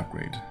this? Speed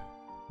upgrade.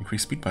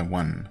 Increase speed by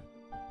 1.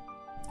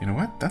 You know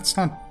what? That's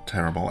not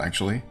terrible,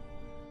 actually.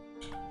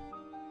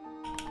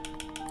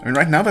 I mean,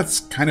 right now that's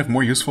kind of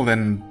more useful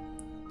than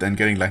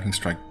getting Lightning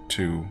Strike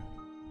 2.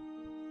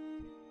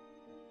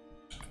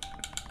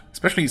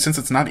 Especially since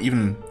it's not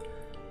even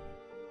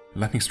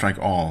Lightning Strike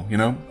all, you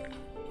know?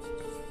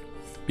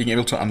 Being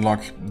able to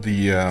unlock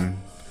the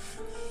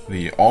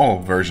all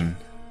version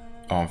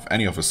of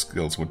any of his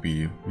skills would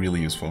be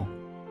really useful.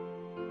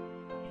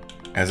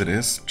 As it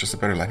is, just a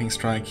better Lightning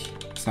Strike,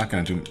 it's not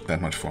going to do that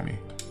much for me.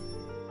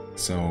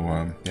 So,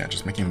 yeah,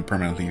 just making him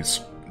permanently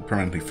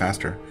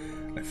faster,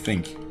 I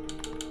think,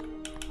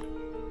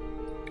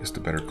 is the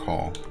better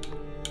call.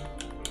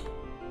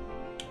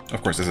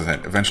 Of course, as I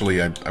said,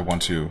 eventually I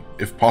want to,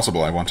 if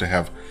possible, I want to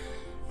have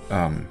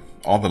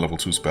all the level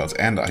 2 spells,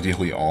 and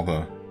ideally all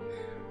the,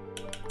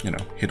 you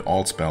know, hit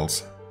all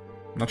spells.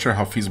 I'm not sure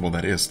how feasible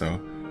that is, though.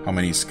 How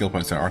many skill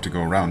points there are to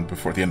go around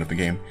before the end of the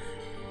game.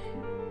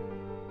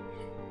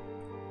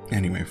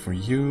 Anyway, for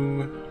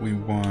you, we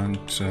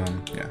want,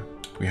 yeah,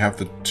 we have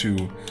the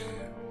 2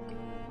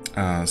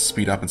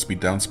 speed up and speed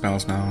down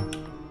spells now.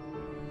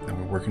 And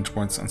we're working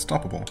towards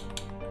unstoppable.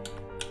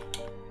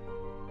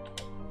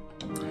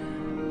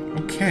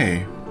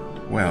 Okay,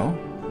 well,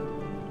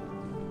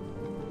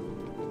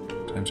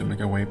 time to make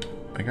our way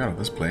back out of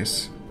this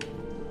place.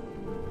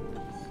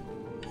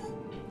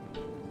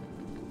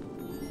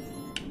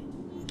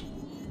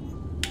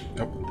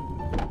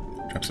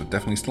 Oh, traps are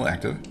definitely still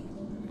active.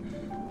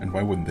 And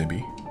why wouldn't they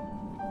be?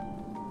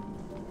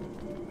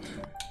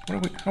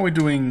 How are we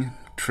doing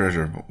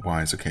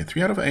treasure-wise. Okay,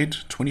 3 out of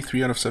 8,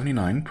 23 out of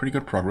 79. Pretty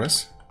good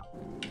progress.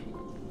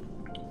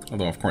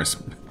 Although, of course,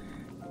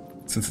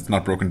 since it's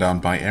not broken down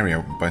by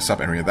area, by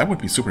sub-area, that would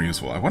be super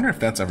useful. I wonder if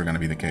that's ever going to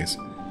be the case.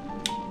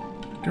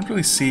 I don't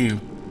really see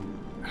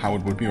how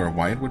it would be or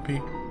why it would be.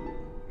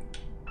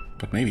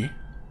 But maybe.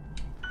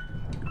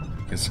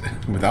 Because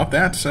without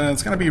that,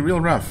 it's going to be real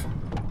rough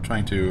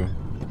trying to...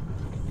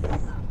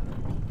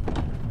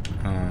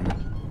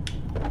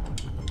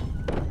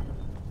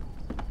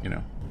 you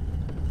know,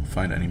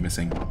 find any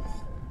missing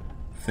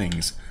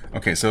things.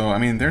 Okay, so, I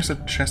mean, there's a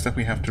chest that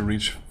we have to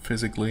reach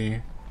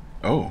physically.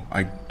 Oh,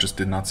 I just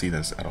did not see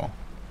this at all.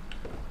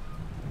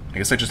 I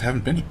guess I just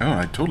haven't been... Oh,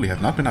 I totally have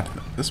not been up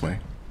this way.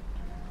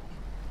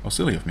 Oh,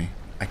 silly of me.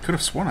 I could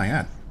have sworn I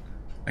had.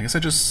 I guess I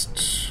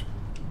just...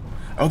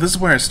 Oh, this is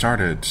where I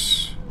started.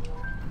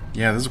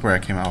 Yeah, this is where I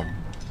came out.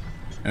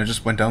 And I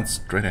just went down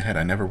straight ahead.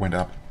 I never went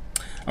up.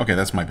 Okay,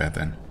 that's my bad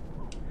then.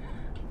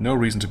 No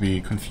reason to be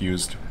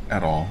confused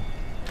at all.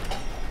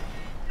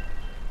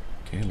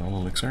 Okay,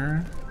 Lol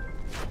Elixir.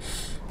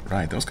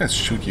 Right, those guys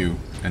shoot you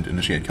and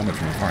initiate combat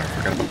from afar. I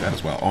forgot about that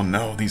as well. Oh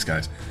no, these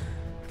guys.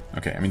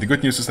 Okay, I mean, the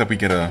good news is that we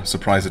get a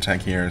surprise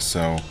attack here,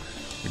 so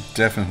we're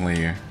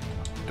definitely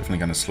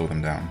gonna slow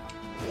them down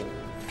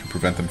to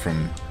prevent them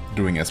from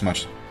doing as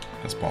much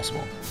as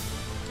possible.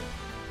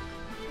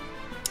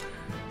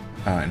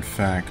 In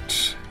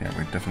fact, yeah,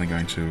 we're definitely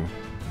going to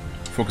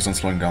focus on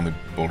slowing down the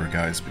boulder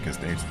guys because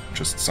they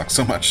just suck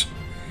so much.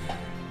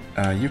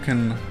 You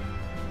can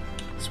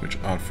switch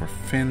out for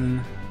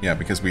Finn. Yeah,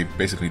 because we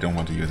basically don't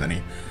want to use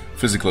any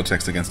physical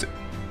attacks against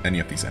any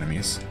of these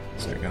enemies.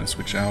 So we're gonna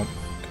switch out.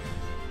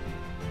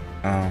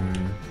 I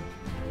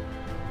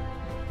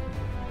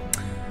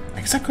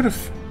guess I could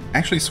have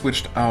actually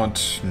switched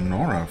out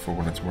Nora for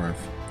what it's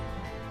worth.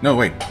 No,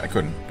 wait, I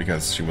couldn't,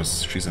 because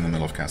she's in the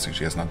middle of casting.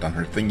 She has not done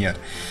her thing yet.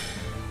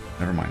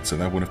 Never mind, so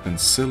that would have been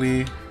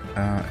silly.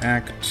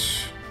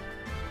 Act.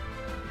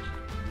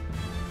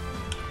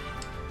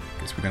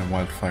 Guess we're gonna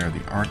wildfire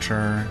the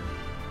archer.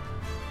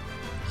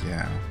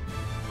 Yeah.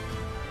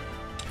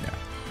 Yeah.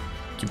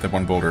 Keep that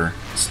one boulder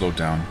slowed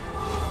down.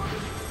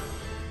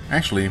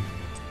 Actually,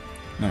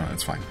 no,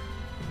 it's fine.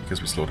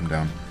 Because we slowed him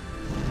down.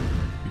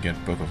 We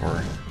get both of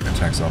our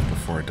attacks off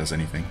before it does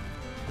anything.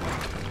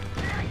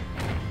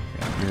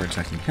 Yeah, you're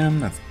attacking him,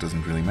 that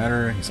doesn't really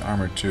matter. He's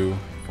armored too,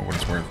 for what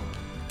it's worth.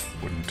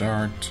 Wooden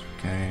dart,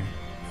 okay.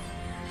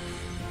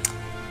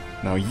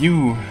 Now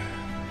you...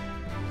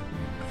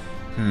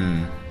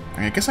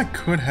 I guess I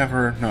could have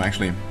her... No,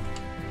 actually...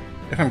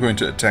 If I'm going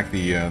to attack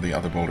the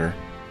other boulder,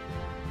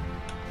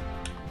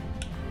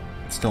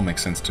 it still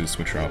makes sense to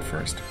switch her out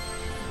first.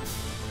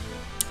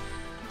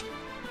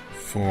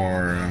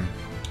 For...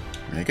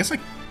 I guess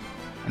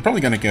I'm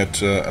probably gonna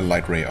get a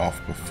light ray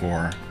off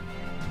before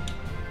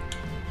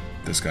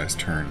this guy's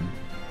turn.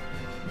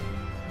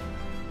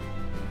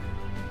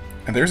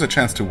 And there's a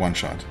chance to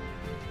one-shot.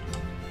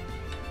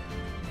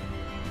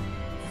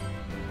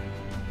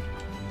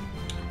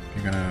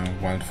 You're gonna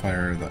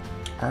wildfire the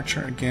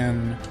archer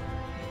again.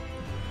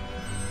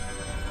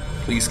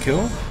 Please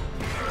kill.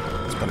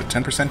 It's about a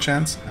 10%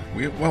 chance.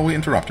 Well, we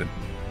interrupted.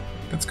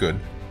 That's good.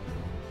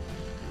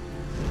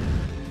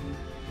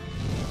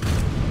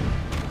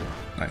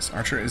 Nice.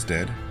 Archer is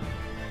dead.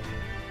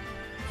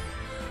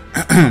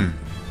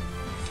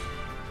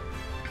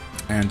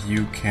 And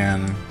you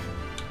can...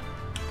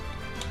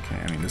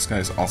 Okay, I mean, this guy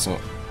is also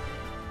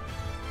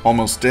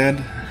almost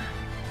dead.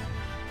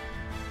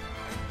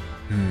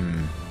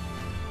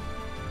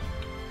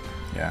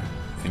 Yeah,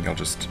 I think I'll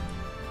just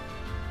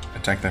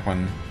attack that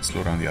one,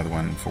 slow down the other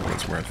one for what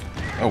it's worth.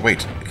 Oh,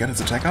 wait, it got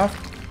its attack off?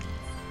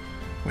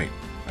 Wait,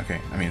 okay,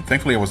 I mean,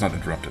 thankfully I was not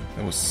interrupted.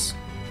 That was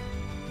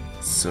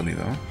silly,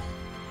 though.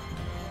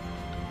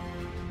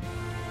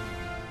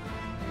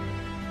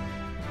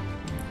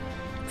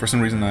 For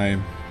some reason, I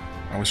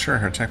was sure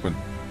her attack would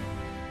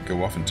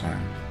go off in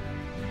time.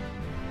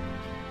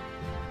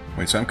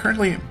 Wait, so I'm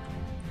currently...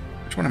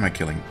 Which one am I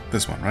killing?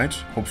 This one, right?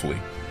 Hopefully.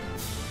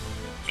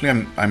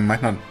 Actually, I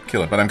might not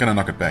kill it, but I'm gonna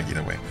knock it back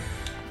either way.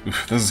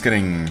 Oof, this is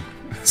getting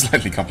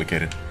slightly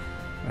complicated.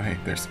 Oh, hey,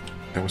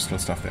 there was still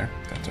stuff there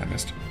that I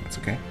missed. That's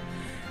okay.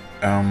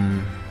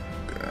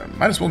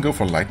 Might as well go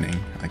for lightning,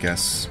 I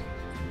guess.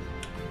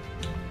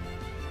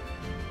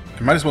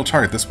 I might as well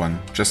target this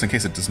one, just in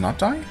case it does not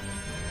die.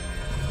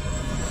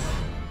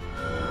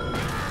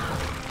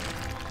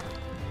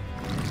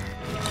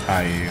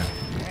 I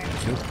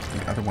killed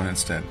the other one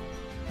instead.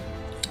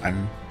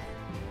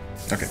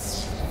 Okay.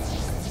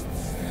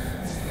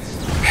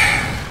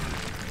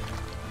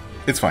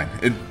 It's fine.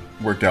 It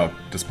worked out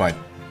despite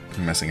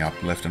messing up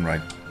left and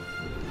right.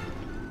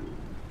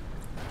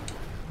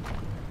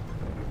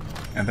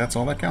 And that's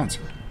all that counts.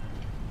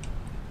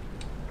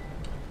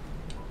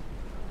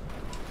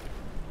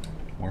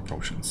 More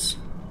potions.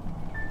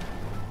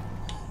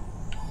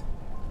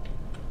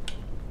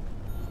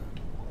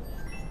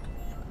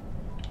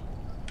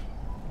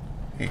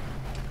 Hey.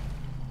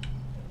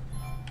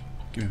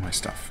 Give me my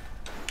stuff.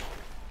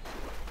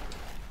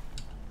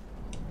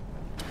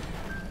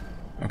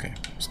 Okay,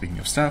 speaking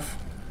of stuff,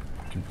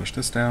 can push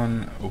this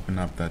down, open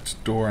up that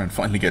door, and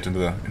finally get into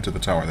the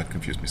tower. That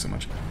confused me so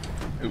much.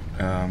 Ooh,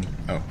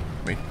 oh,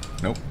 wait,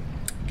 nope.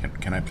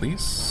 Can I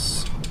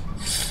please?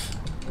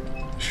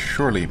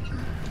 Surely.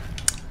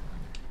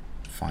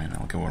 Fine,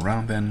 I'll go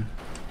around then.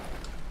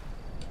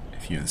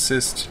 If you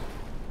insist.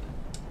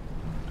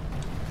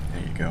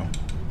 There you go.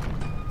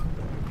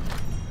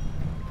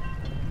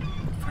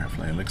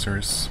 Firefly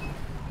elixirs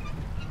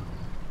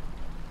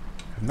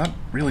have not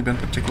really been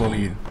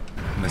particularly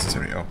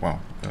necessary. Oh, wow.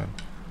 The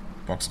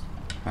box.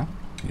 Huh?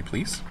 Can you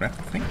please grab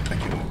the thing?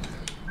 Thank you.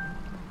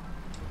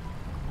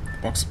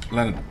 The box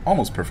landed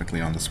almost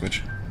perfectly on the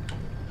Switch.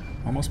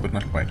 Almost, but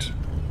not quite.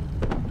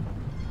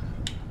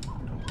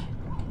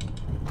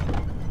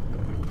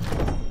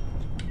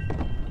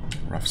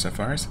 Rough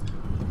sapphires.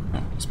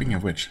 Oh, speaking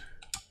of which,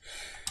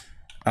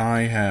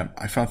 I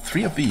found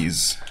 3 of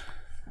these,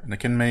 and I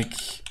can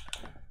make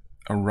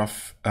a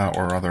rough,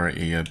 or rather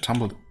a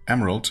tumbled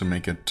emerald to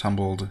make a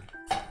tumbled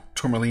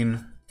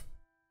tourmaline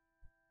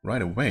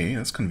right away.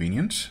 That's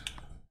convenient.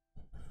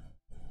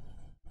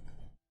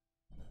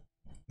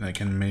 And I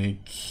can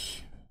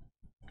make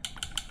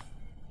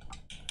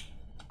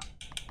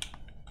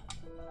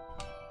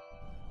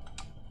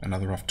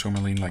another rough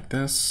tourmaline like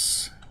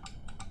this.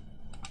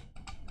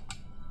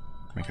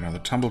 Make another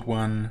tumbled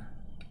one.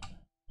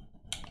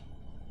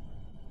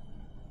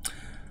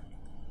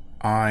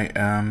 I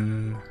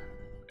am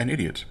an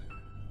idiot.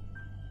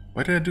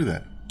 Why did I do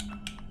that?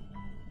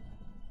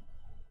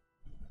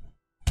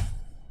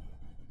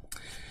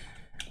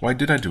 Why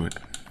did I do it?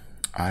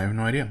 I have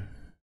no idea.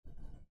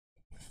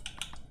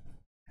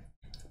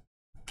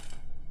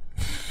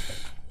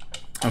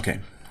 Okay,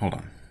 hold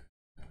on.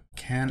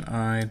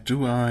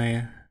 Do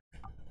I...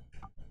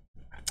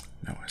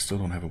 No, I still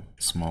don't have a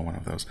small one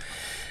of those.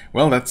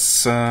 Well,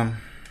 that's... that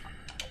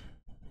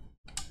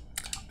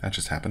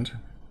just happened.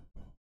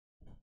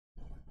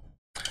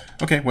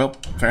 Okay, well,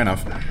 fair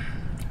enough.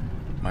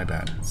 My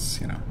bad. It's,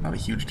 you know, not a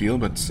huge deal,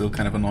 but still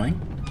kind of annoying.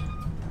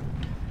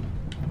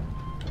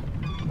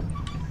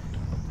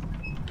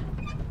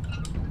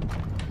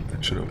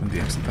 That should open the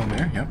exit down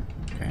there, yep.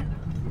 Okay.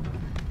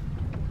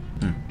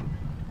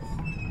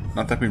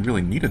 Not that we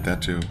really needed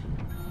that to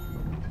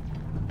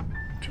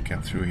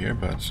get through here,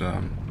 but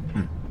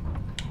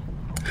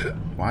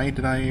why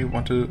did I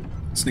want to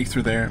sneak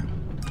through there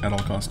at all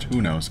cost?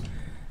 Who knows?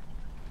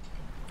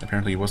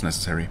 Apparently it was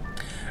necessary.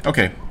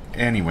 Okay,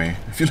 anyway,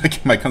 I feel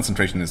like my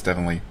concentration is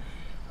definitely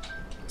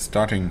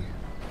starting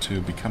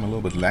to become a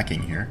little bit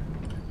lacking here.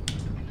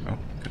 Oh,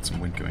 got some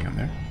wind going on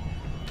there.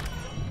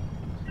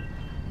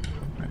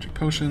 Magic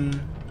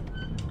potion.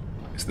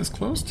 Is this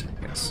closed?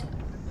 Yes.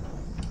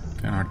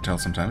 Kind of hard to tell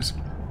sometimes.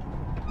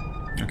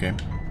 Okay.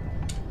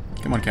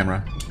 Come on,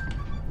 camera.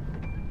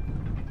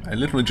 I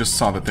literally just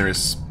saw that there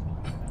is,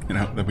 you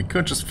know, that we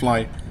could just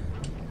fly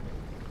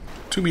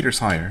 2 meters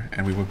higher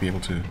and we would be able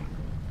to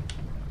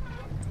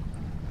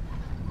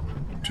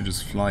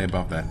just fly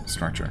above that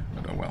structure,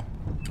 but oh well.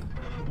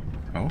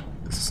 Oh,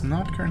 this is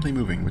not currently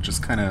moving, which is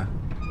kind of...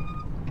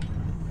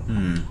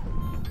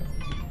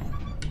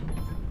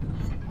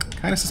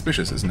 kind of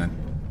suspicious, isn't it?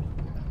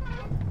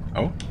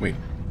 Oh, wait,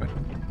 what?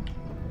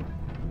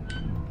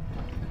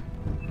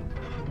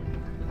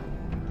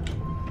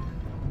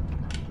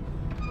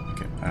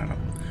 Okay, I don't know.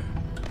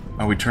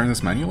 Oh, we turn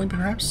this manually,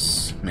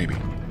 perhaps? Maybe.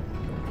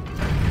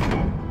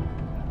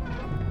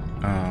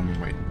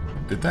 Wait.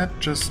 Did that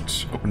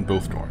just open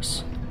both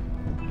doors?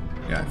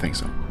 Yeah, I think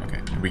so.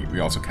 Okay, we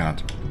also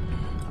cannot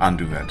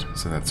undo that,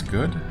 so that's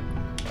good.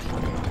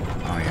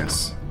 Ah,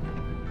 yes.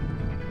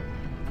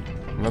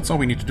 Well, that's all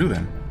we need to do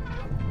then.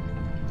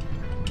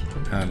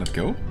 Let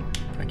go.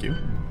 Thank you.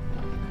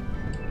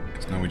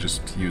 Because now we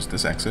just use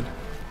this exit.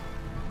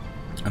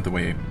 And the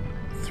way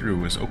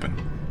through is open.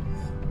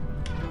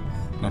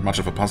 Not much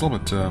of a puzzle,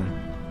 but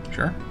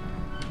sure.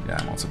 Yeah,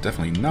 I'm also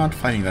definitely not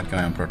fighting that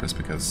guy on purpose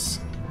because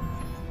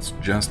it's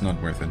just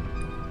not worth it.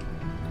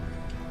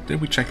 Did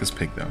we check this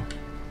pig though?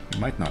 We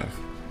might not have.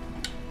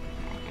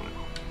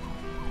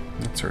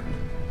 Not certain.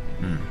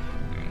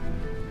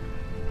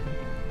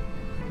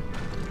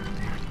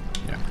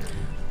 Yeah.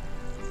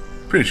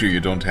 Pretty sure you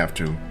don't have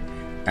to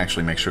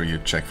actually make sure you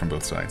check from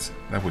both sides.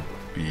 That would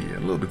be a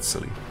little bit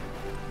silly.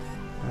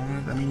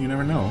 I mean, you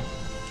never know.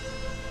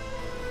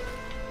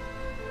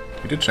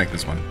 We did check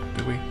this one,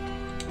 did we?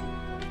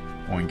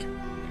 Oink.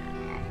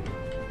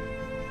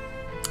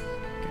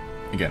 Okay.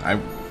 Again,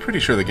 I'm pretty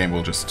sure the game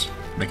will just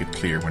make it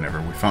clear whenever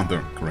we found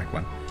the correct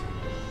one.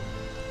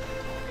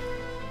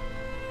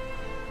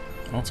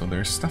 Also,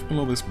 there's stuff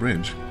below this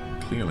bridge,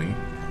 clearly.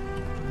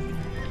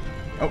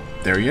 Oh,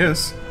 there he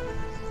is!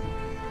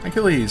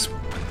 Achilles!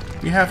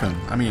 We have him.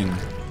 I mean,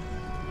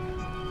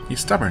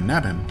 he's stubborn,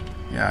 nab him.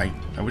 Yeah,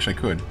 I wish I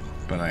could,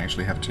 but I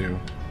actually have to...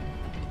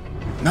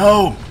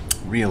 No!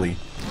 Really?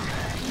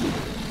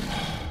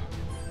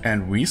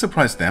 And we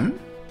surprised them?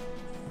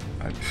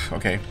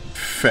 Okay,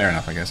 fair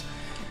enough, I guess.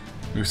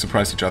 We've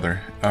surprised each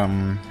other.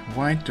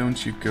 Why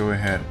don't you go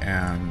ahead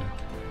and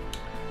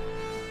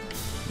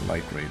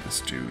light ray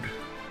this dude?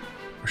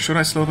 Or should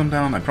I slow them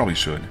down? I probably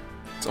should.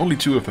 It's only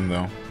 2 of them,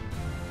 though.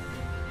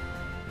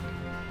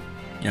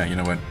 Yeah, you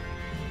know what?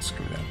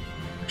 Screw that.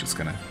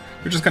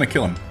 We're just gonna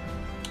kill him.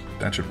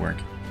 That should work.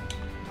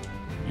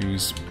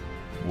 Use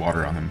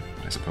water on him,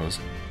 I suppose.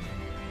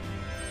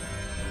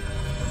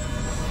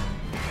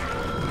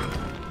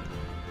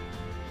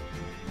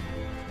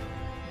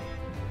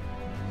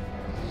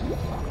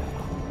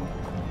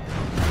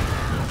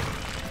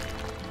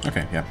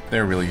 Okay, yeah,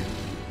 they're really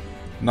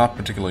not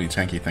particularly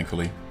tanky,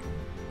 thankfully.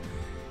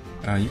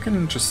 You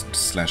can just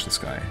slash this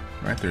guy,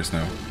 right? There's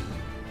no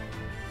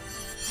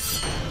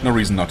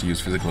reason not to use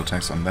physical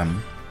attacks on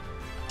them.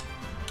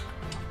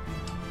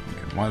 I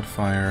can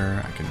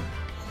wildfire, I can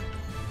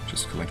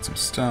just collect some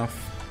stuff.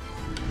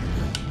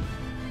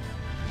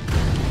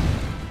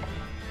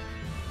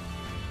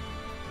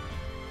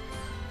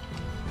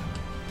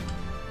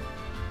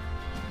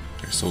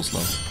 They're so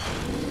slow.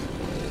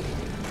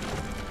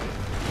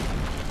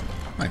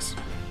 Nice.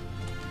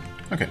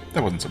 Okay,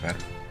 that wasn't so bad.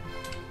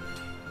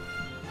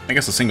 I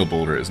guess a single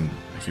boulder isn't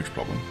a huge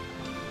problem.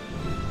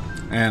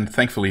 And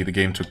thankfully the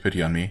game took pity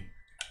on me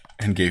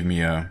and gave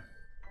me a...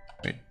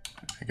 Wait,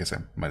 I guess I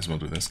might as well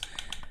do this.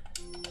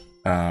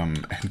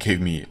 And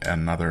gave me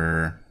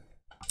another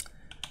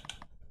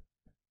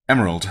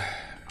emerald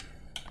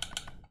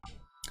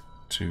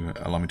to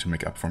allow me to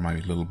make up for my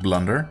little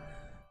blunder.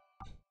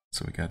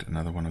 So we got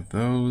another one of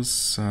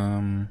those.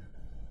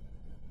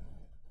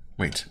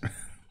 Wait.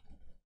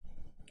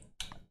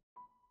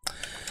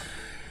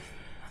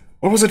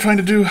 What was I trying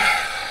to do?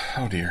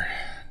 Oh dear.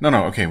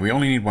 No, okay, we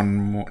only need 1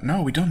 more.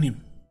 No, we don't need...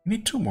 We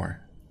need 2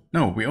 more.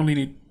 No, we only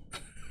need...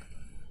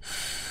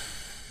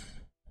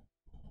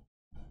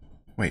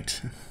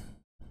 Wait.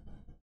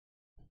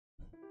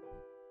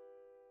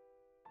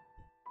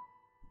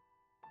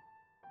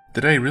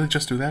 Did I really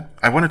just do that?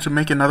 I wanted to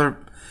make another...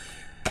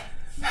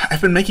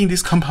 I've been making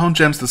these compound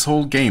gems this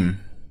whole game.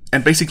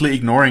 And basically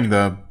ignoring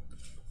the...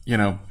 You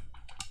know...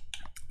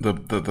 The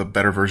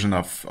better version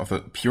of the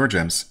pure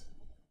gems.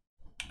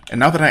 And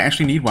now that I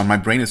actually need one, my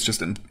brain is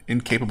just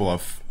incapable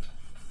of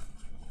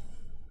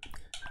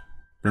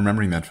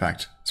remembering that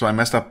fact. So I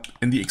messed up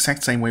in the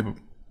exact same way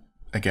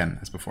again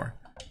as before.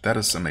 That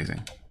is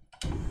amazing.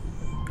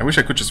 I wish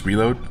I could just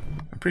reload.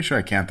 I'm pretty sure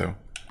I can't, though.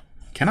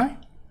 Can I?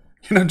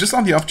 You know, just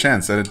on the off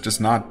chance that it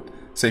does not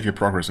save your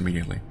progress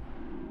immediately.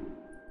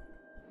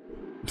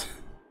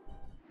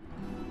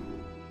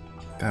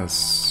 That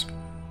was...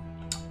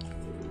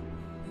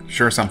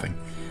 sure something.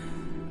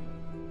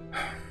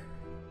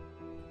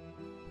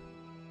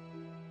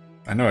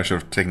 I know I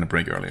should have taken a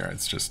break earlier,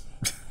 it's just...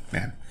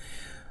 man.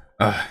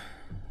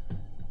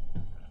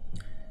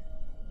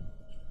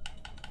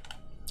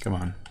 Come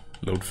on,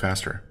 load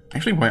faster.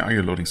 Actually, why are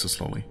you loading so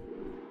slowly?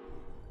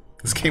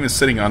 This game is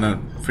sitting on a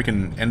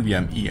freaking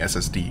NVMe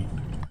SSD.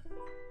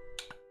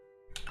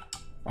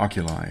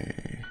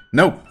 Oculi...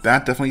 No,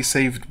 that definitely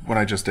saved what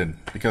I just did.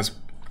 Because,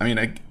 I mean,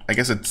 I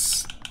guess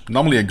it's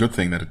normally a good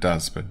thing that it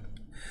does, but...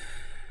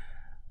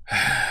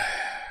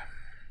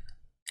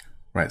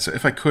 Right, so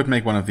if I could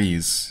make one of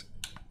these...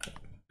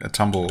 a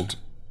tumbled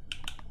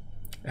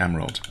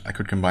emerald. I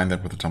could combine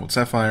that with a tumbled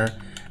sapphire,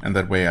 and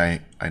that way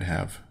I'd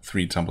have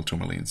 3 tumbled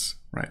tourmalines.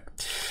 Right.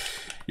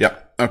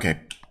 Yep, okay.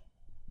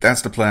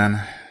 That's the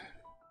plan.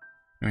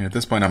 I mean, at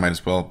this point I might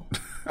as well...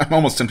 I'm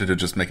almost tempted to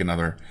just make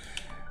another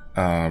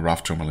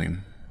rough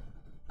tourmaline.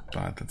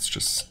 But that's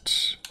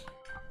just...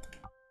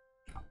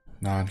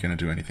 not gonna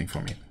do anything for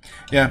me.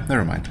 Yeah,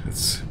 never mind.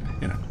 It's,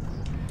 you know...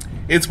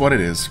 it's what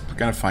it is. We're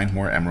gonna find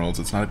more emeralds.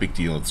 It's not a big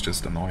deal. It's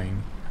just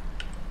annoying.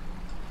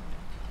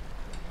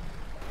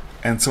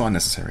 And so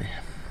unnecessary.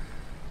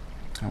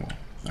 Oh well.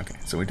 Okay,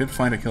 so we did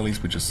find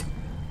Achilles, we just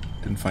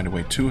didn't find a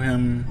way to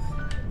him.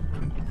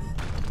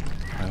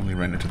 I only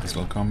ran into this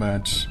little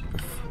combat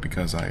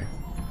because I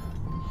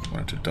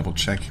wanted to double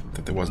check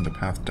that there wasn't a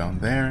path down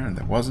there, and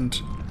there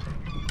wasn't.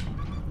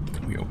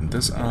 We opened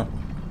this up.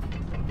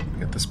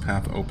 We got this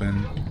path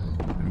open.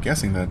 I'm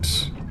guessing that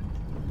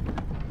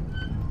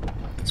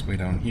this way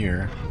down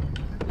here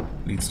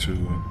leads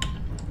to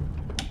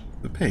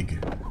the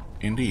pig.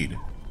 Indeed.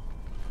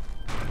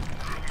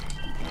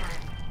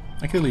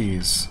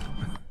 Achilles.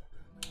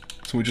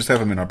 So we just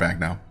have him in our bag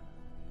now.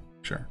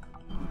 Sure.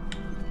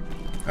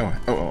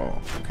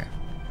 Oh, okay.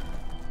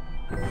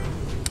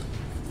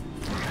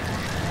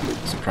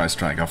 Surprise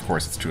strike. Of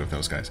course, it's 2 of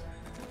those guys.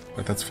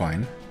 But that's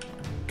fine.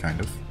 Kind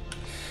of.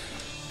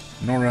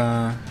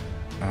 Nora.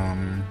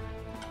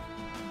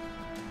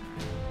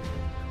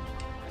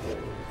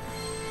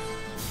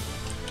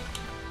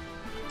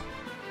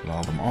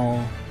 Lull them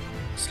all.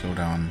 Slow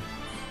down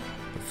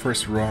the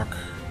first rock.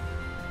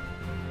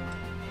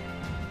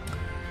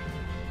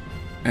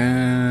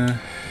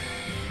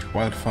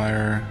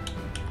 Wildfire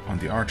on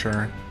the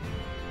archer.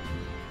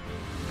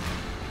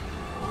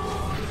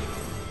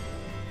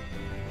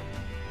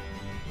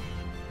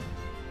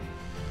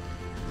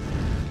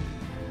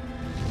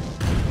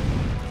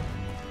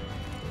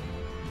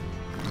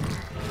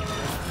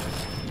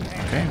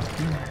 Okay,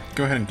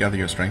 go ahead and gather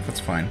your strength, that's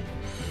fine.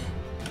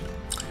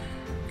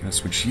 Gonna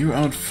switch you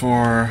out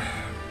for...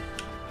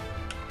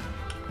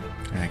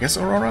 I guess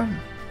Aurora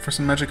for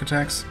some magic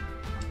attacks.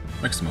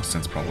 Makes the most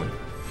sense, probably.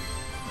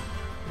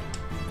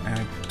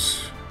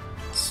 Act...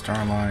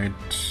 Starlight...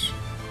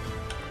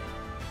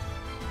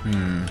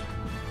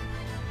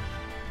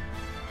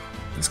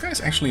 This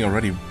guy's actually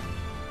already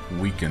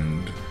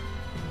weakened.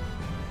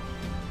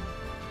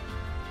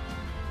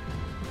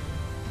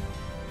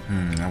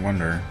 I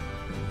wonder.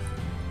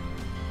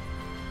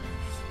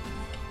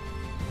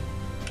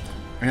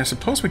 I mean, I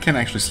suppose we can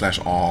actually slash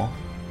all.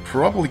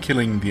 Probably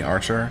killing the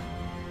archer.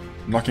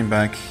 Knocking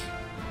back...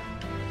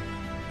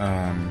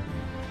 yeah,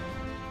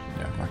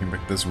 knocking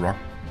back this rock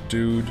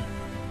dude.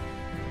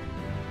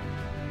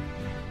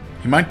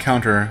 He might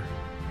counter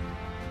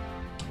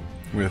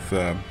with...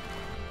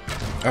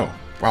 oh,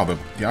 wow,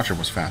 the archer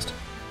was fast.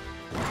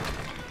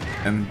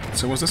 And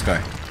so was this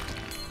guy.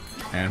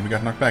 And we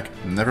got knocked back.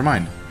 Never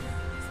mind.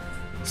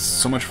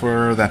 So much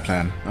for that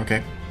plan.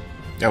 Okay.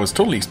 I was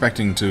totally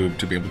expecting to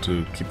be able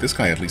to keep this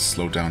guy at least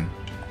slowed down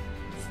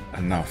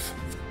enough.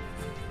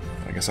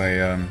 I guess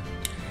I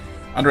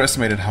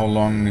underestimated how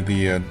long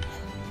the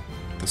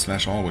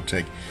slash all would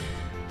take.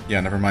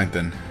 Yeah, never mind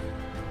then.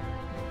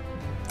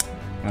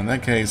 Well, in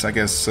that case, I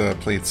guess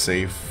play it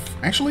safe.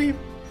 Actually,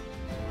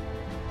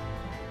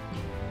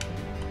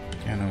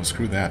 yeah, no,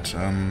 screw that.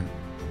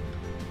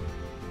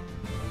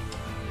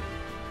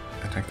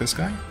 Attack this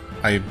guy?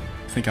 I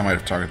think I might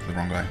have targeted the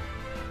wrong guy.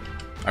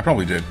 I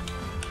probably did.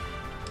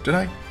 Did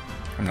I?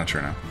 I'm not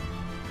sure now.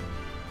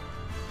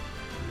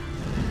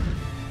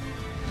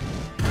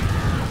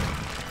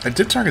 I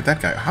did target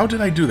that guy. How did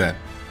I do that?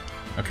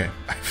 Okay.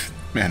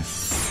 Man.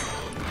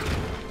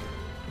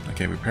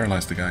 Okay, we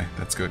paralyzed the guy.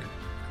 That's good.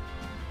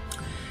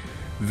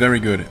 Very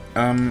good.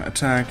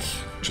 Attack.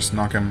 Just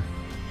knock him.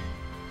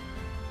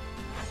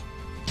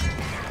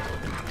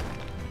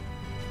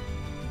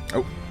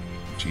 Oh.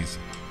 Jeez.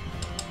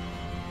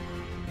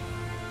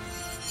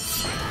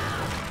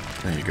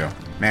 There you go.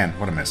 Man,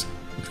 what a mess.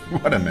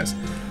 What a mess.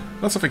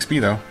 Lots of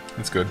XP though.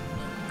 That's good.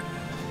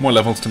 More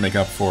levels to make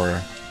up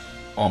for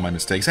all my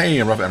mistakes. Hey,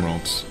 a rough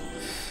emerald.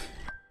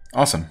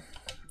 Awesome.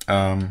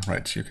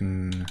 Right, you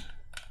can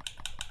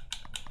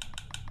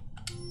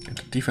get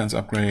a defense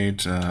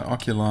upgrade,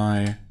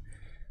 oculi.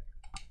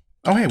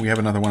 Oh hey, we have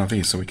another one of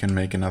these, so we can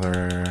make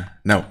another...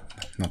 No,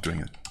 not doing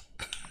it.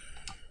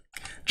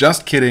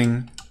 Just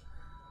kidding.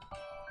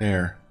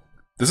 There.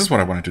 This is what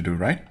I wanted to do,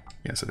 right?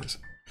 Yes, it is.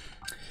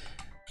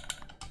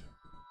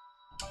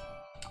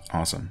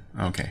 Awesome.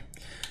 Okay.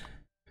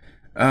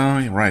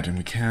 Right, and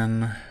we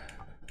can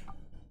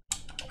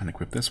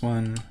unequip this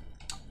one.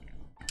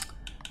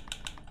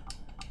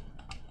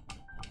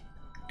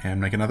 And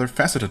make another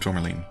faceted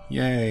tourmaline.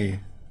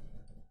 Yay!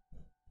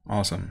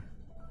 Awesome.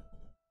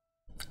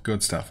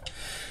 Good stuff.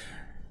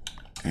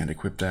 And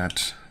equip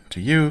that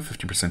to you.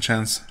 15%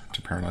 chance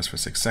to paralyze for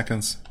 6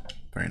 seconds.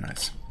 Very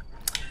nice.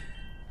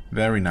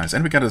 Very nice.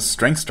 And we got a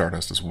strength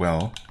stardust as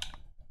well.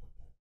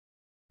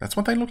 That's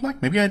what they look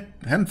like? Maybe I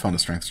hadn't found a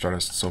strength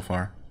stardust so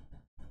far.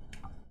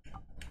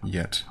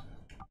 Yet.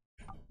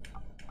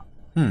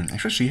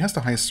 Actually she has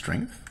the highest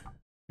strength?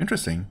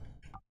 Interesting.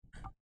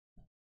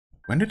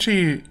 When did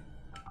she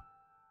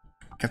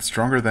get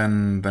stronger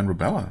than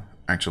Rubella,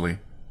 actually?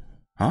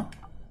 Huh?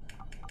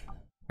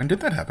 When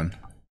did that happen?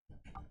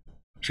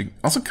 She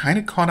also kind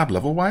of caught up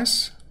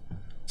level-wise?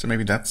 So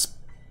maybe that's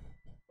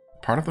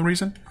part of the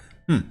reason?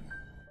 Well,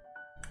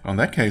 in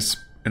that case,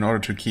 in order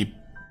to keep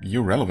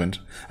you relevant,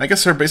 I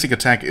guess her basic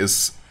attack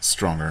is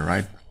stronger,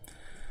 right?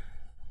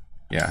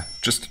 Yeah,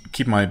 just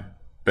keep my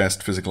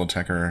best physical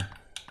attacker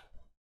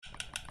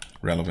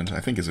relevant, I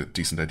think is a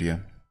decent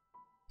idea.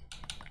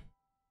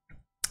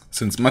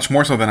 Since much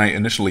more so than I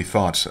initially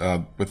thought,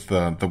 with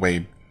the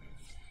way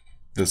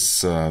this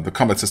the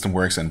combat system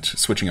works and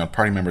switching out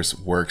party members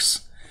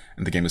works,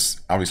 and the game is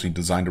obviously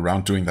designed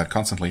around doing that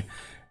constantly,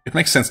 it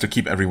makes sense to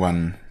keep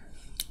everyone...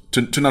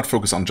 to not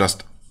focus on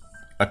just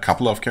a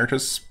couple of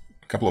characters,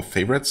 a couple of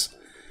favorites,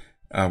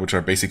 which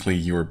are basically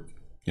your,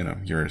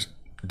 your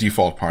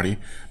default party,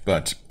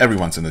 but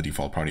everyone's in the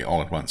default party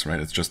all at once, right?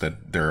 It's just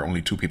that there are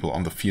only 2 people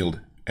on the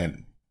field at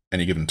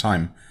any given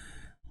time,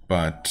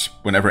 but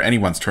whenever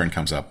anyone's turn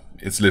comes up,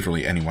 it's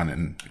literally anyone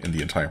in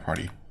the entire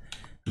party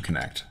who can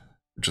act,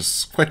 which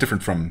is quite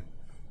different from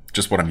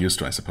just what I'm used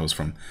to, I suppose,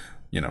 from,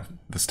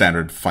 the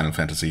standard Final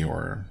Fantasy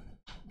or,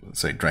 let's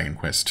say, Dragon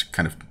Quest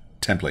kind of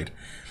template.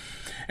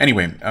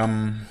 Anyway,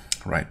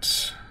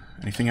 right.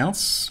 Anything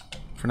else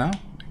for now?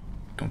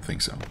 Don't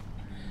think so.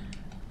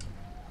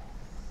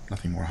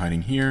 Nothing more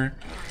hiding here.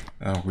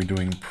 We're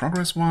doing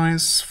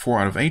progress-wise. 4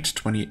 out of 8,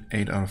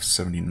 28 out of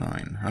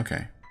 79.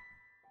 Okay.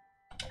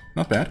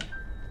 Not bad.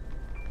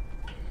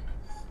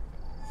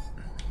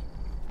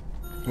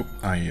 Oh,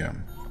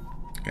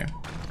 okay.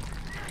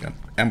 Got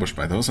ambushed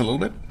by those a little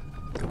bit.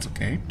 That's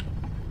okay.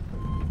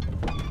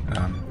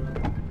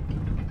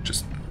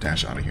 Just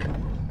dash out of here.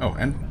 Oh,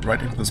 and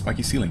right into the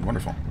spiky ceiling.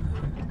 Wonderful.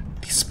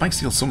 These spikes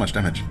deal so much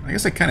damage. I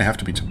guess they kind of have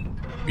to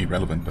be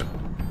relevant, but...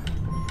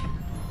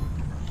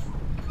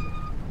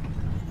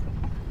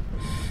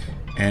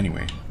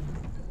 Anyway.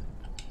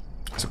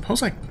 I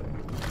suppose I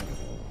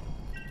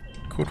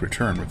could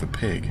return with the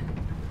pig.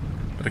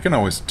 But I can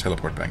always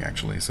teleport back,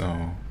 actually,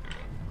 so...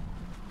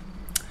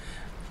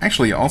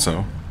 Actually,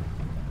 also,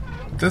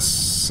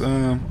 this,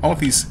 all of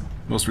these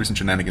most recent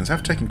shenanigans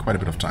have taken quite a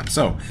bit of time.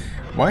 So,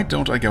 why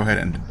don't I go ahead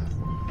and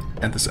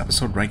end this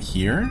episode right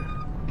here?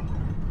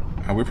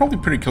 We're probably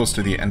pretty close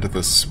to the end of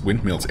this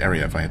windmills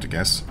area, if I had to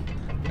guess.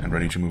 And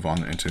ready to move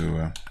on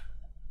into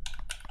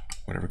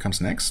whatever comes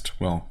next.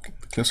 Well,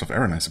 the Cliffs of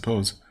Erin, I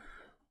suppose.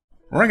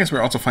 Or I guess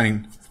we're also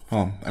finding...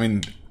 Well, I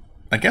mean,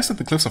 I guess that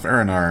the Cliffs of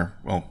Erin are,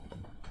 well,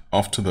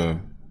 off to the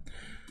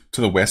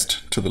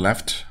west, to the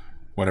left,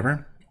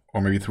 whatever. Or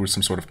maybe through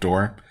some sort of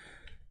door.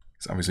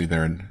 Because obviously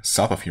they're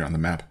south of here on the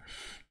map.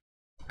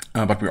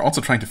 But we're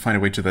also trying to find a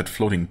way to that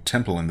floating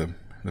temple in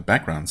the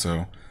background,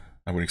 so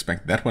I would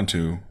expect that one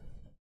to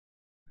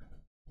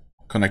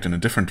connect in a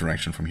different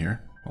direction from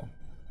here. Well,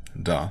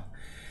 duh,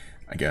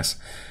 I guess.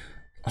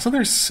 Also,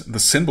 there's the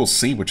Symbol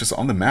Sea, which is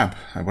on the map.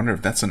 I wonder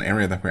if that's an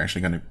area that we're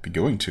actually going to be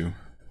going to.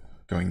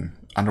 Going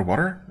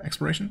underwater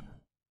exploration?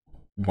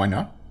 Why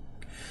not?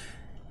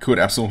 Could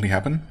absolutely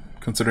happen,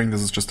 considering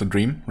this is just a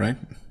dream, right?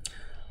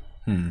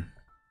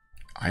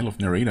 Isle of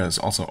Nerida is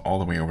also all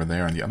the way over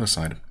there on the other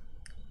side.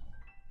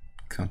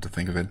 Come to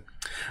think of it.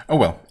 Oh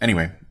well,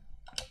 anyway.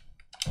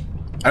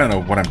 I don't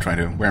know what I'm trying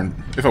to...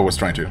 if I was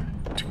trying to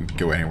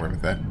go anywhere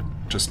with that.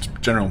 Just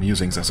general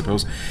musings, I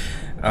suppose.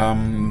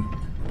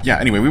 Yeah,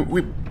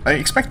 anyway, I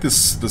expect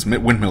this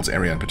windmills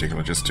area in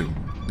particular just to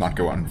not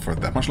go on for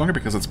that much longer,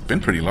 because it's been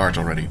pretty large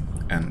already.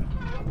 And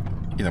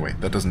either way,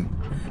 that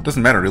doesn't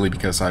matter really,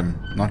 because I'm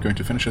not going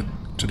to finish it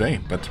today,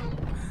 but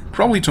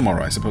probably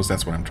tomorrow. I suppose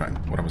that's what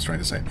I was trying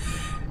to say.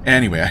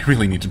 Anyway, I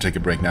really need to take a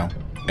break now,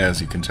 as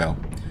you can tell.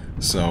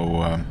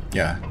 So,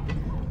 yeah.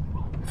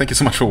 Thank you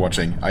so much for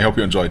watching. I hope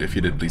you enjoyed. If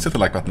you did, please hit the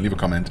like button, leave a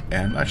comment,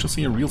 and I shall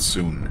see you real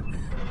soon.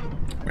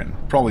 When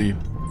probably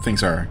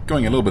things are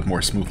going a little bit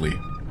more smoothly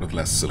with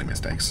less silly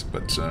mistakes.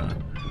 But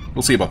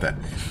we'll see about that.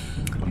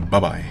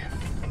 Bye-bye.